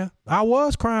baby in there. I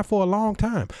was crying for a long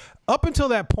time. Up until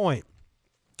that point,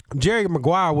 Jerry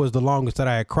Maguire was the longest that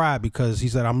I had cried, because he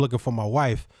said, I'm looking for my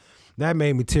wife. That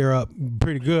made me tear up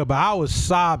pretty good, but I was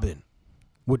sobbing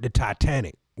with the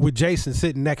Titanic, with Jason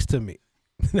sitting next to me.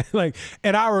 Like,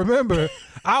 and I remember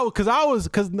I was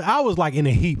like in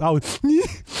a heap. I was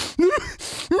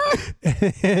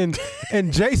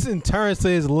and Jason turns to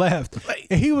his left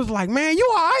and he was like, "Man, you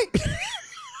all right?"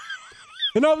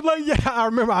 And I was like, "Yeah." I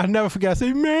remember, I never forget. I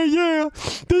said, "Man, yeah,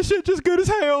 this shit just good as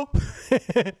hell."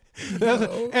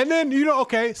 And then,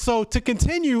 okay, so to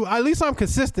continue, at least I'm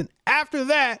consistent. After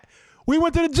that, we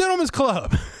went to the Gentleman's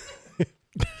Club.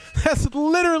 That's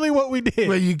literally what we did.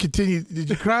 Well, you continued. Did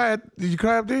you cry? Did you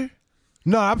cry up there?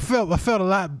 No, I felt a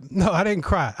lot. No, I didn't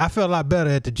cry. I felt a lot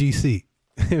better at the GC.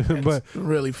 But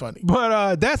really funny.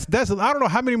 But that's I don't know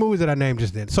how many movies that I named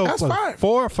just then. So that's 5.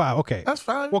 4 or 5. Okay, that's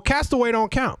 5. Well, Castaway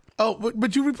don't count. Oh,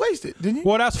 but you replaced it, didn't you?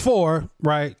 Well, that's 4,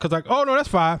 right? Because oh no, that's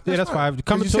 5. Yeah, that's 5.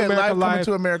 Coming to America Live. Coming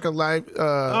to America Live.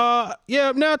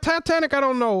 Yeah. Now Titanic, I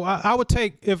don't know. I would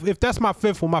take, if that's my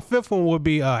 5th one. My 5th one would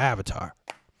be Avatar.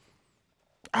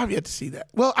 I've yet to see that.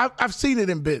 Well, I've seen it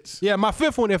in bits. Yeah, my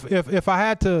 5th one, if I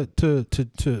had to,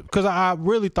 because I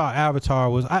really thought Avatar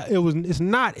was, it's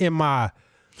not in my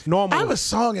normal. I have a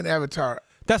song in Avatar.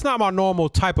 That's not my normal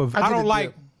type of. I don't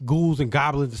like ghouls and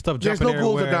goblins and stuff jumping everywhere. There's no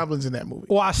ghouls or goblins in that movie.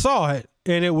 Well, I saw it,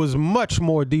 and it was much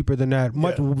more deeper than that.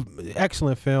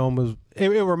 Excellent film.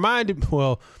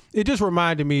 It just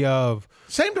reminded me of.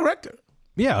 Same director.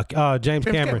 Yeah, James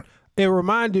Cameron. It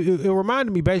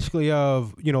reminded me basically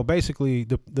of, basically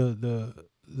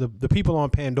the people on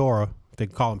Pandora, they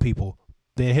call them people,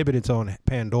 the inhabitants on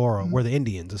Pandora were the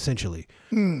Indians, essentially.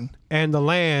 And the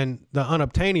land, the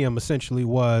unobtainium, essentially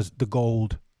was the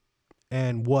gold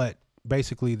and what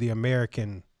basically the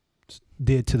Americans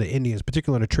did to the Indians,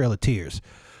 particularly in the Trail of Tears,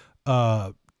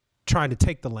 trying to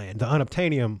take the land, the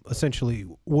unobtainium, essentially.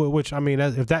 Which I mean,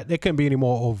 if that it couldn't be any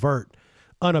more overt,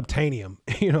 unobtainium,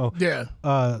 you know,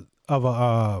 of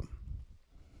a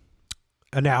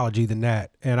analogy than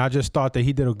that. And I just thought that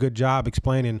he did a good job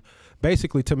explaining,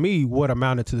 basically, to me, what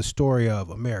amounted to the story of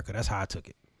America. That's how I took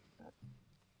it.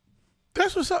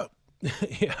 That's what's up.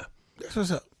 Yeah, that's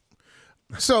what's up.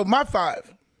 So my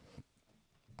 5,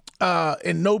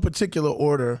 in no particular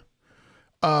order.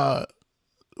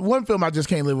 One film I just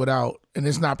can't live without, and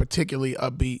it's not particularly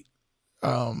upbeat,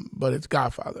 but it's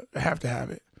Godfather. I have to have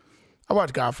it. I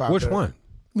watch Godfather. Which one?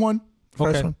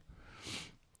 First Okay. one.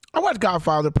 I watch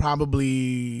Godfather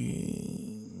probably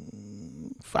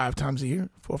 5 times a year,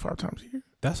 4 or 5 times a year.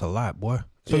 That's a lot, boy.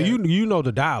 So Yeah. you know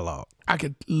the dialogue. I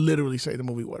could literally say the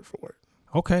movie word for word.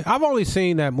 Okay. I've only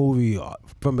seen that movie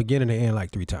from beginning to end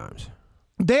like 3 times.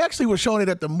 They actually were showing it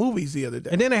at the movies the other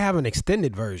day. And then they have an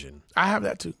extended version. I have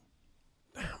that too.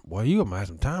 Boy, you gonna have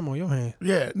some time on your hands.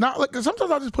 Yeah. Not like sometimes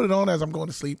I'll just put it on as I'm going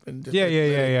to sleep and just Yeah.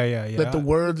 let the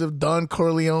words of Don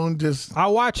Corleone just. I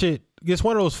watch it. It's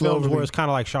one of those films Slowly. where it's kind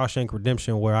of like Shawshank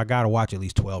Redemption, where I gotta watch at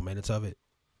least 12 minutes of it.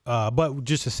 But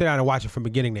just to sit down and watch it from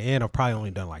beginning to end, I've probably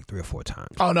only done like 3 or 4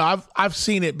 times. Oh no, I've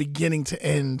seen it beginning to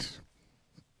end.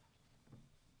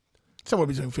 Somewhere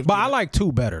between 50. But I like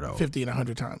 2 better though. 50 and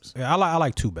 100 times. Yeah, I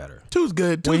like 2 better. 2's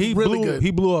good. 2's really good.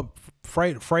 He blew up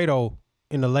Fredo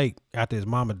in the lake after his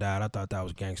mama died. I thought that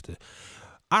was gangster.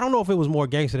 I don't know if it was more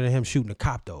gangster than him shooting the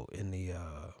cop though. In the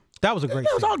that was a great. It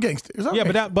was scene. all gangster. It was all Yeah,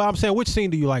 gangster. but I'm saying, which scene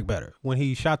do you like better? When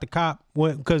he shot the cop?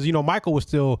 Because you know Michael was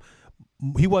still,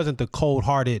 he wasn't the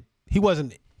cold-hearted. He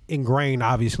wasn't ingrained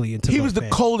obviously into. He was the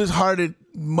coldest-hearted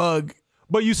mug.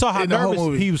 But you saw how in the whole nervous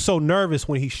movie. he was. So nervous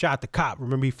when he shot the cop.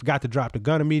 Remember, he forgot to drop the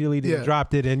gun immediately. Then he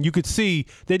dropped it, and you could see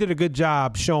they did a good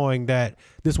job showing that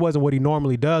this wasn't what he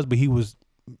normally does, but he was,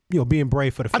 you know, being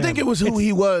brave for the family. I think it was who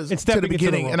he was to the stepping into the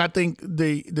beginning, role. and I think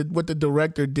what the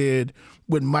director did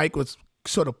when Mike was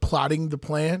sort of plotting the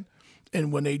plan,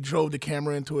 and when they drove the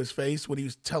camera into his face, when he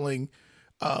was telling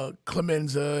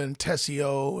Clemenza and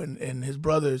Tessio and his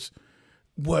brothers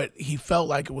what he felt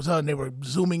like it was, and they were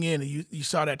zooming in, and you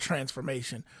saw that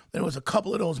transformation. There was a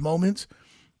couple of those moments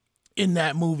in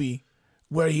that movie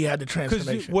where he had the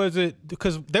transformation. Was it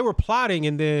because they were plotting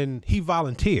and then he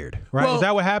volunteered, right? Well, Is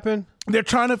that what happened? They're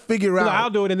trying to figure out. I'll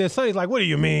do it, and then Sonny's like, "What do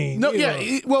you mean?" No, You yeah.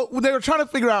 know. Well, they were trying to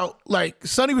figure out. Like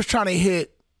Sonny was trying to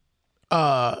hit.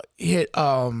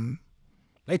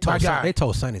 They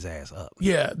told Sonny's ass up.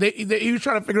 Yeah, he was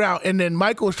trying to figure out, and then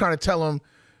Michael was trying to tell him,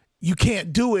 "You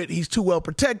can't do it. He's too well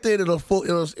protected.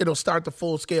 It'll start the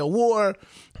full scale war."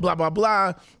 Blah blah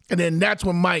blah. And then that's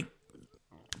when Mike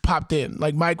popped in.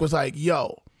 Like Mike was like,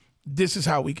 "Yo, this is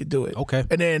how we could do it." Okay.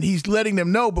 And then he's letting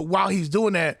them know, but while he's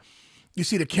doing that, you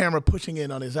see the camera pushing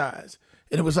in on his eyes,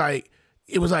 and it was like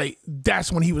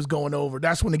that's when he was going over.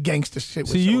 That's when the gangster shit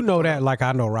was. So you know that like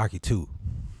I know Rocky too.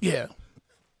 Yeah.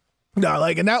 No,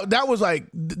 like, and that was like,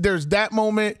 there's that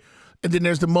moment, and then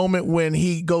there's the moment when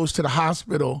he goes to the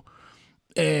hospital,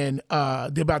 and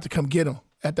they're about to come get him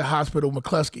at the hospital,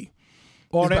 McCluskey.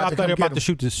 Or He's I thought they were about to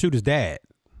shoot his dad.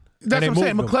 That's what I'm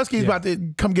saying. moved him. McCluskey's Yeah. about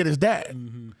to come get his dad.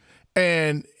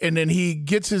 And then he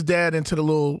gets his dad into the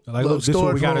little Like, little look, this is what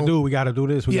storage we got to room. do. We got to do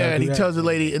this. We Yeah, gotta and do he that. tells the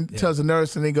lady and tells the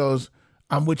nurse, and he goes,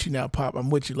 "I'm with you now, Pop. I'm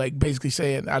with you." Like basically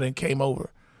saying, I done came over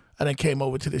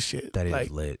to this shit. That is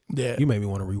like, lit. Yeah. You made me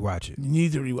want to rewatch it. You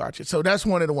need to rewatch it. So that's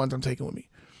one of the ones I'm taking with me.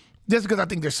 Just because I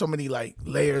think there's so many like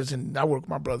layers, and I work with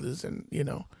my brothers, and you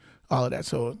know, all of that.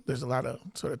 So there's a lot of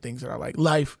sort of things that I like.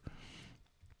 Life.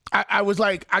 I was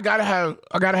like, I gotta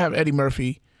have Eddie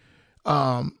Murphy,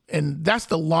 and that's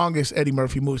the longest Eddie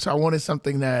Murphy movie. So I wanted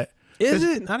something that Is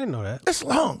it? I didn't know that. it's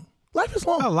long. Life is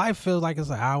long. Oh, life feels like it's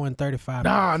an hour and 35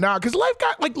 Nah, because life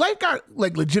got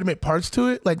legitimate parts to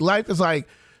it. Like life is like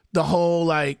the whole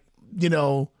like, you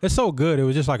know. It's so good. It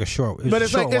was just like a short. But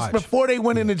it's like it's before they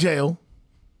went into jail.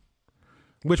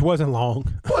 Which wasn't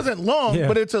long. It wasn't long, Yeah.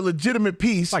 but it's a legitimate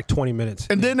piece. It's like 20 minutes.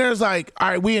 And then there's like, all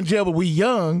right, we in jail, but we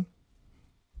young.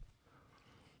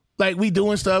 Like we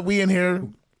doing stuff. We in here.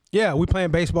 Yeah, we playing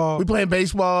baseball. We playing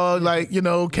baseball. Like, you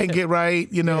know, can't get right.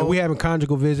 You know. Yeah, we having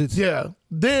conjugal visits. Yeah.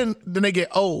 Then they get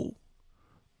old,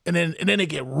 and then they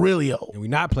get really old. And we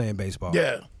not playing baseball.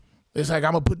 Yeah. It's like,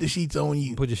 I'm gonna put the sheets on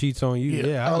you. Put your sheets on you. Yeah,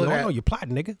 Yeah, all I of know that. you're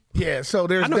plotting, nigga. Yeah. So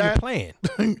there's I know that. you're playing.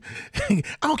 I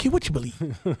don't care what you believe.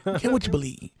 I don't care what you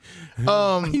believe.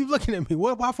 Why you looking at me?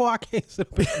 Why for I can't sit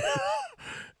up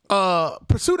here?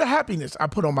 Pursuit of Happiness I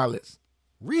put on my list.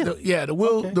 Really? The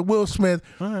Will Smith.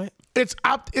 All right. There's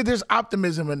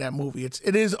optimism in that movie.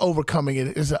 It is overcoming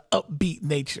it. It's an upbeat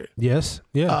nature. Yes,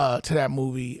 yeah. To that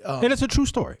movie, and it's a true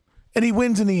story. And he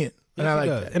wins in the end. And I I like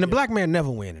does. that. And the black man never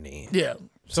win in the end. Yeah.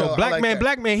 So black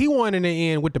man, he won in the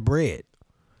end with the bread.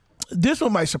 This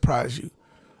one might surprise you.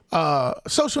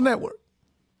 Social Network.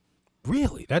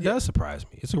 Really? That does surprise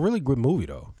me. It's a really good movie,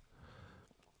 though.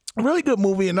 A really good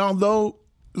movie. And although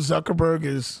Zuckerberg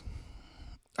is,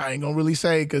 I ain't gonna really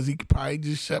say because he could probably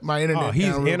just shut my internet down.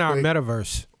 He's in our quick.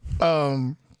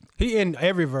 metaverse. He in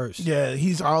every verse. Yeah,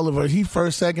 he's all of us. He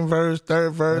first, second verse,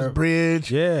 third verse,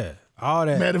 bridge. Yeah, all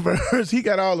that. Metaverse. He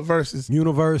got all the verses.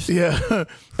 Universe. Yeah. So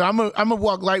I'm a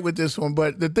walk light with this one.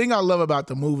 But the thing I love about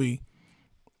the movie,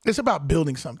 it's about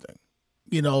building something.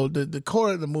 You know, the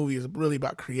core of the movie is really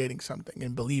about creating something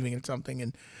and believing in something.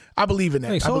 And I believe in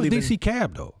that. Hey, so I is believe DC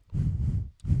Cab, though.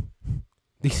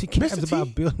 DC Cab is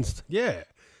about building stuff. Yeah.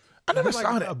 I never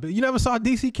saw that. You never saw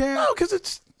DC Cab? No, because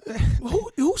it's...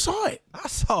 Who saw it? I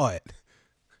saw it.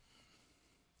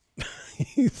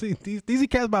 You see, DC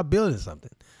Cab's about building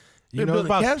something. You know,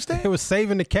 building cab stand? It was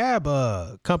saving the cab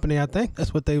company. I think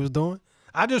that's what they was doing.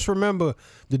 I just remember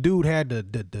the dude had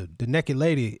the naked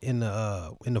lady in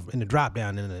the drop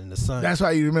down in the sun. That's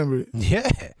why you remember it. Yeah.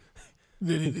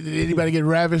 Did anybody get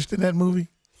ravished in that movie?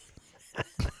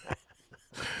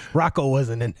 Rocco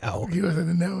wasn't in that one. He wasn't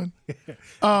in that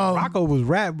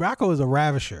one. Rocco was a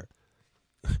ravisher.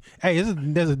 Hey,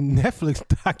 there's a Netflix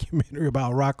documentary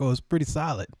about Rocco. It's pretty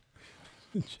solid.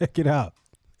 Check it out.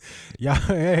 Yeah,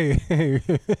 hey.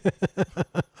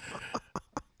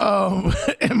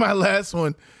 And my last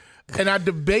one, and I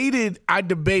debated,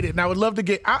 and I would love to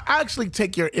get. I actually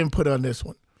take your input on this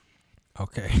one.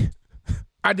 Okay.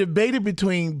 I debated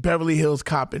between Beverly Hills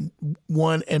Cop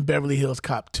 1 and Beverly Hills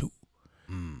Cop 2,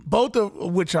 both of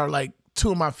which are like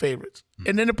two of my favorites.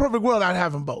 And in the perfect world, I'd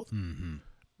have them both. Mm-hmm.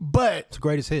 But it's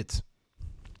greatest hits.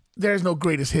 There's no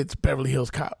greatest hits Beverly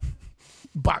Hills Cop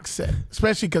box set,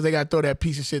 especially because they got to throw that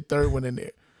piece of shit third one in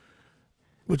there,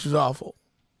 which was awful.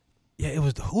 Yeah, it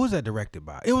was. Who was that directed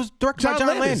by? It was directed by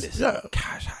John Landis. Yeah.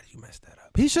 Gosh, how did you mess that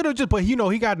up? He should have just. But you know,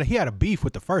 he had a beef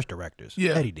with the first directors.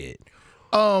 Yeah, that he did.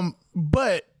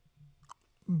 But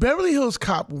Beverly Hills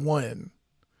Cop 1,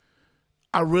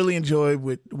 I really enjoyed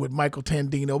with Michael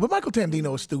Tandino. But Michael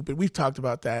Tandino was stupid. We've talked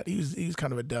about that. He was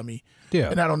kind of a dummy. Yeah.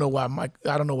 And I don't know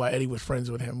why Eddie was friends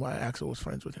with him. Why Axel was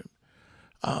friends with him.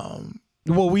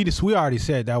 Well, we already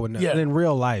said that would in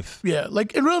real life. Yeah,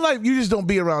 like in real life, you just don't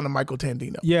be around a Michael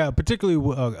Tandino. Yeah, particularly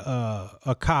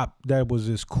a cop that was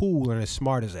as cool and as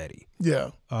smart as Eddie. Yeah,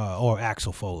 or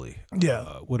Axel Foley.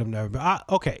 Yeah, would have never been.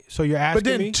 Okay, so you're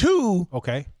asking me. But then 2.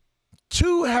 Okay.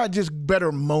 2 had just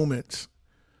better moments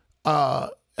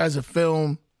as a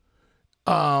film.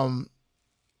 I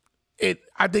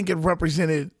think it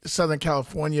represented Southern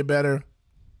California better.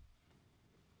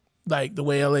 Like the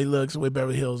way LA looks, the way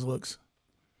Beverly Hills looks.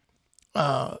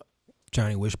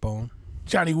 Johnny Wishbone,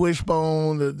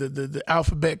 the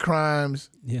alphabet crimes.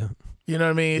 Yeah. You know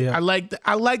what I mean? Yeah. I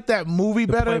like that movie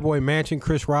the better. Playboy Mansion,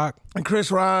 Chris Rock. And Chris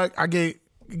Rock, I get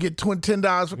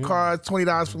 $10 for cars,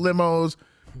 $20 for limos.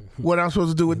 What I'm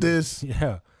supposed to do with this?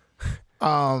 Yeah.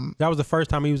 That was the first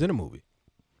time he was in a movie.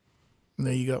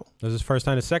 There you go. That was his first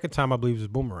time. The second time, I believe, was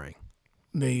Boomerang.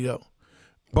 There you go.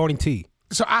 Boning T.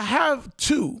 So I have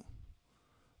 2.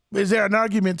 Is there an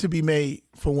argument to be made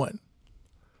for 1?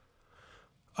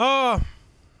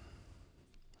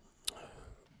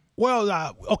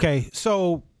 Well, okay.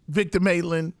 So Victor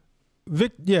Maitland.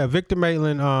 Victor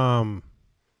Maitland.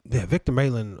 Victor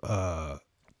Maitland.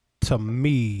 To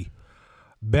me,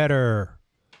 better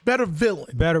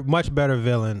villain. Much better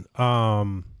villain.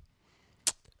 I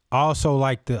also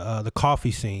like the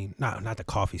coffee scene. Not the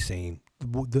coffee scene.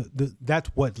 That's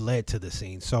what led to the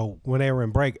scene. So when they were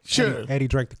in break, sure. Eddie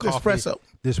drank the coffee.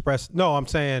 The espresso. No, I'm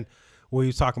saying where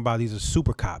he's talking about these are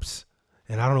super cops,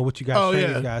 and I don't know what you guys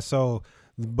say these guys. So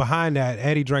behind that,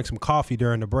 Eddie drank some coffee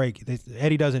during the break.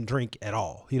 Eddie doesn't drink at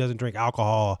all. He doesn't drink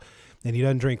alcohol, and he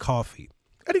doesn't drink coffee.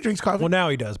 Eddie drinks coffee. Well, now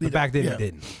he does, but back then he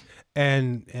didn't.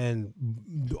 And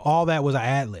all that was an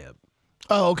ad lib.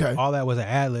 Oh, okay. All that was an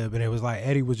ad lib, and it was like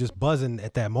Eddie was just buzzing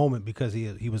at that moment because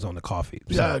he was on the coffee.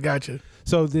 So, yeah, I gotcha.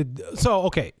 So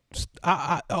okay,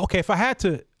 okay. If I had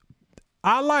to,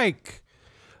 I like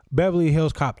Beverly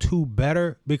Hills Cop 2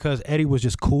 better because Eddie was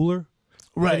just cooler.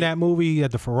 Right. In that movie, he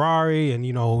had the Ferrari, and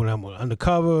I'm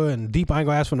undercover, and deep. I ain't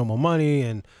gonna ask for no more money,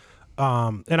 and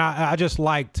I just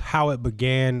liked how it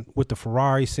began with the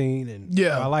Ferrari scene, and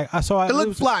it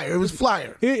looked flyer. It was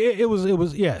flyer. It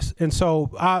was yes, and so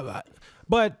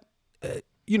but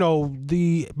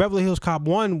the Beverly Hills Cop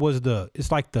 1 was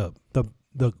it's like the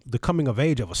coming of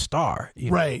age of a star,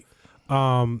 right?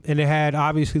 And it had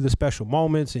obviously the special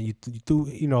moments, and you threw,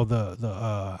 you know,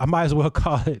 I might as well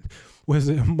call it, was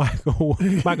it Michael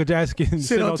Jackson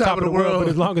sitting on top of the world, but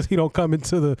as long as he don't come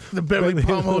into the Beverly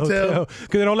Palm Hotel, because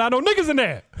they don't allow no niggas in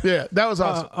there. Yeah, that was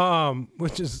awesome.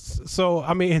 Which is so.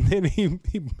 I mean, and then he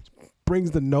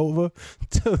brings the Nova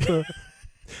to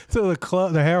the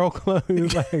club, the Harold Club. He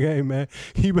was like, "Hey man,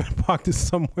 you better park this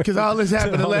somewhere." Because all this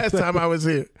happened the last time I was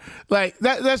here. Like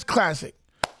that's classic.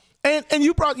 And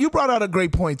you brought out a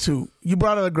great point too. You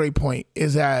brought out a great point,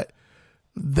 is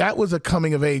that was a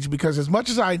coming of age, because as much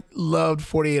as I loved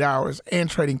 48 Hours and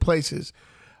Trading Places,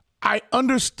 I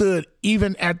understood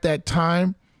even at that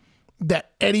time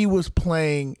that Eddie was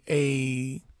playing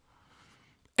the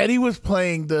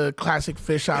classic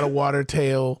fish out of water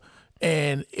tale,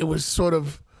 and it was sort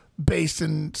of based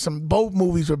in both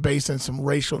movies were based in some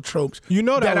racial tropes. You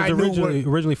know that was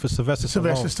originally for Sylvester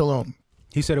Stallone.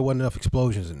 He said it wasn't enough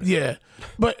explosions in it. Yeah.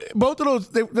 But both of those,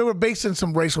 they were based in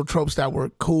some racial tropes that were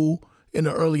cool in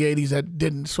the early 80s that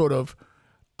didn't sort of,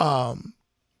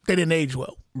 they didn't age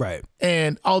well. Right.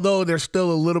 And although there's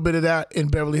still a little bit of that in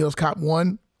Beverly Hills Cop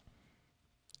 1,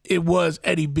 it was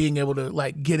Eddie being able to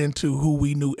like get into who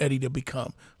we knew Eddie to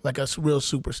become, like a real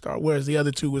superstar. Whereas the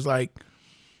other two was like,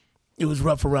 it was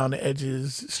rough around the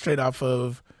edges, straight off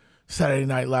of Saturday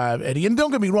Night Live Eddie. And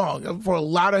don't get me wrong, for a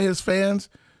lot of his fans,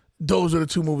 those are the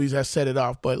two movies that set it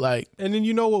off. But like, and then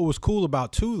you know what was cool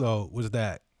about too though was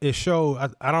that it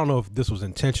showed. I don't know if this was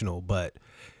intentional, but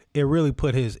it really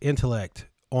put his intellect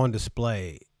on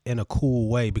display in a cool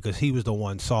way, because he was the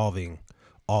one solving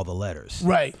all the letters,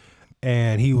 right?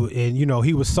 And he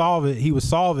would solve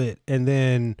it, and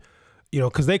then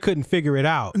because they couldn't figure it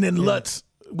out, and then Lutz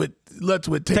would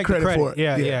take credit for it.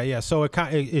 Yeah. So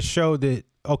it showed that.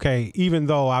 Okay, even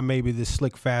though I may be this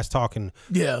slick, fast talking,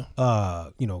 got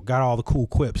all the cool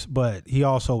quips, but he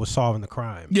also was solving the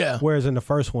crime. Yeah. Whereas in the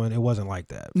first one, it wasn't like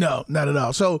that. No, not at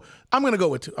all. So I'm gonna go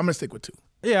with 2. I'm gonna stick with 2.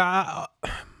 Yeah,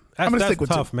 I'm gonna stick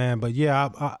with tough, 2. Man. But yeah,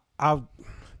 I'll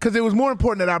because it was more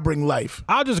important that I bring life.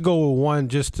 I'll just go with 1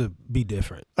 just to be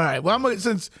different. All right. Well,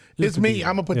 since it's me,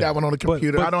 I'm gonna put that one on the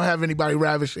computer. But I don't have anybody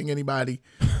ravishing anybody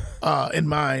in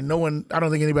mind. No one. I don't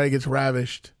think anybody gets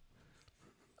ravished.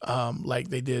 Like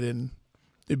they did in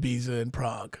Ibiza and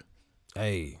Prague.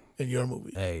 Hey. In your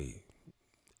movie. Hey,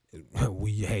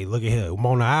 look at here. I'm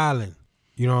on the island.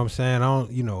 You know what I'm saying?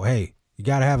 Hey, you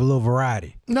got to have a little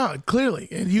variety. No, clearly.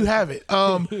 And you have it.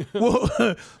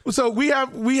 Well, so we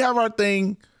have our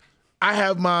thing. I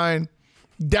have mine.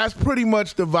 That's pretty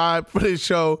much the vibe for this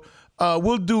show.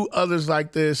 We'll do others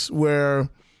like this where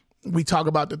we talk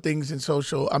about the things in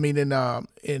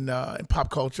pop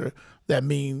culture that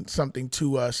mean something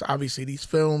to us. Obviously, these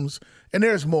films, and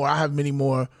there's more. I have many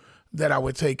more that I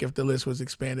would take if the list was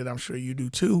expanded. I'm sure you do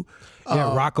too.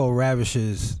 Yeah, Rocco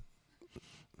ravishes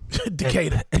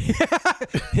Decatur.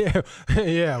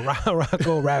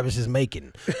 Rocco ravishes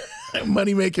making.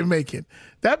 Money making.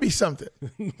 That'd be something.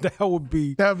 That would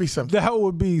be something. That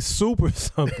would be super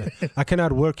something. I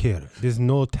cannot work here. There's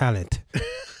no talent.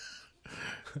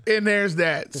 And there's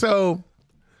that. So,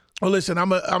 well, listen, I'm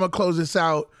gonna close this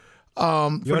out.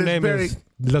 Your name is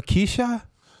Lakeisha?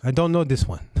 I don't know this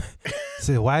one.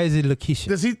 So why is it Lakeisha?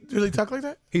 Does he really talk like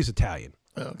that? He's Italian.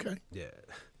 Oh, okay. Yeah.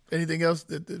 Anything else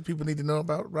that people need to know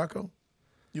about Rocco?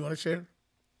 You want to share?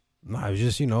 No, it's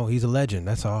just, he's a legend.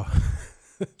 That's all.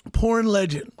 Porn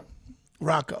legend,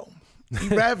 Rocco. He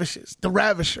ravishes. The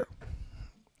ravisher.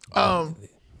 I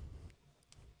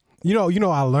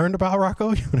learned about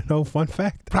Rocco. You want to know? Fun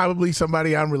fact. Probably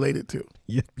somebody I'm related to.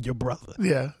 Your brother.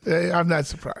 Yeah, I'm not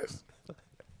surprised.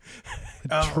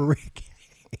 Tricky.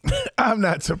 I'm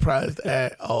not surprised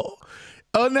at all.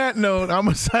 On that note, I'm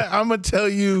gonna tell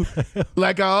you,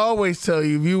 like I always tell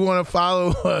you, if you want to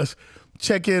follow us,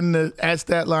 check in at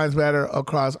statlinesmatter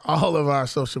across all of our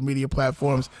social media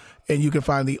platforms, and you can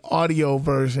find the audio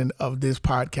version of this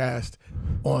podcast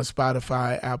on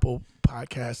Spotify, Apple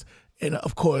Podcasts, and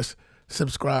of course,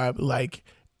 subscribe, like,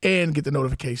 and get the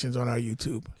notifications on our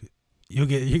YouTube. You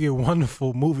get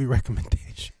wonderful movie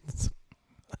recommendations.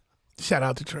 Shout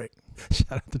out to Trick.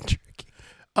 Shout out to Tricky.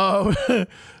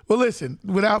 Well, listen,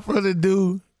 without further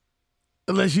ado,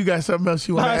 unless you got something else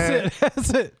you want to add. That's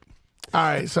it. All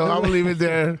right, so I'm going to leave it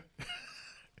there.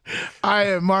 I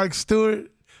am Mark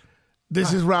Stewart.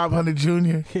 This is Rob Hunter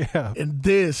Jr. Yeah. And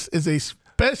this is a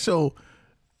special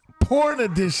porn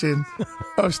edition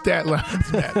of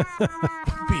Statlines Matter.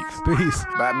 Peace.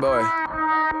 Bad boy.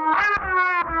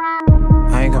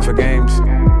 I ain't come for games.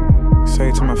 Say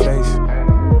it to my face.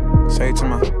 Say it to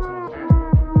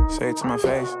my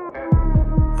face.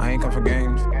 I ain't come for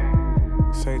games.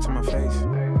 Say it to my face.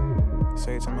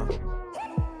 Say it to my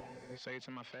Say it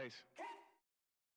to my face.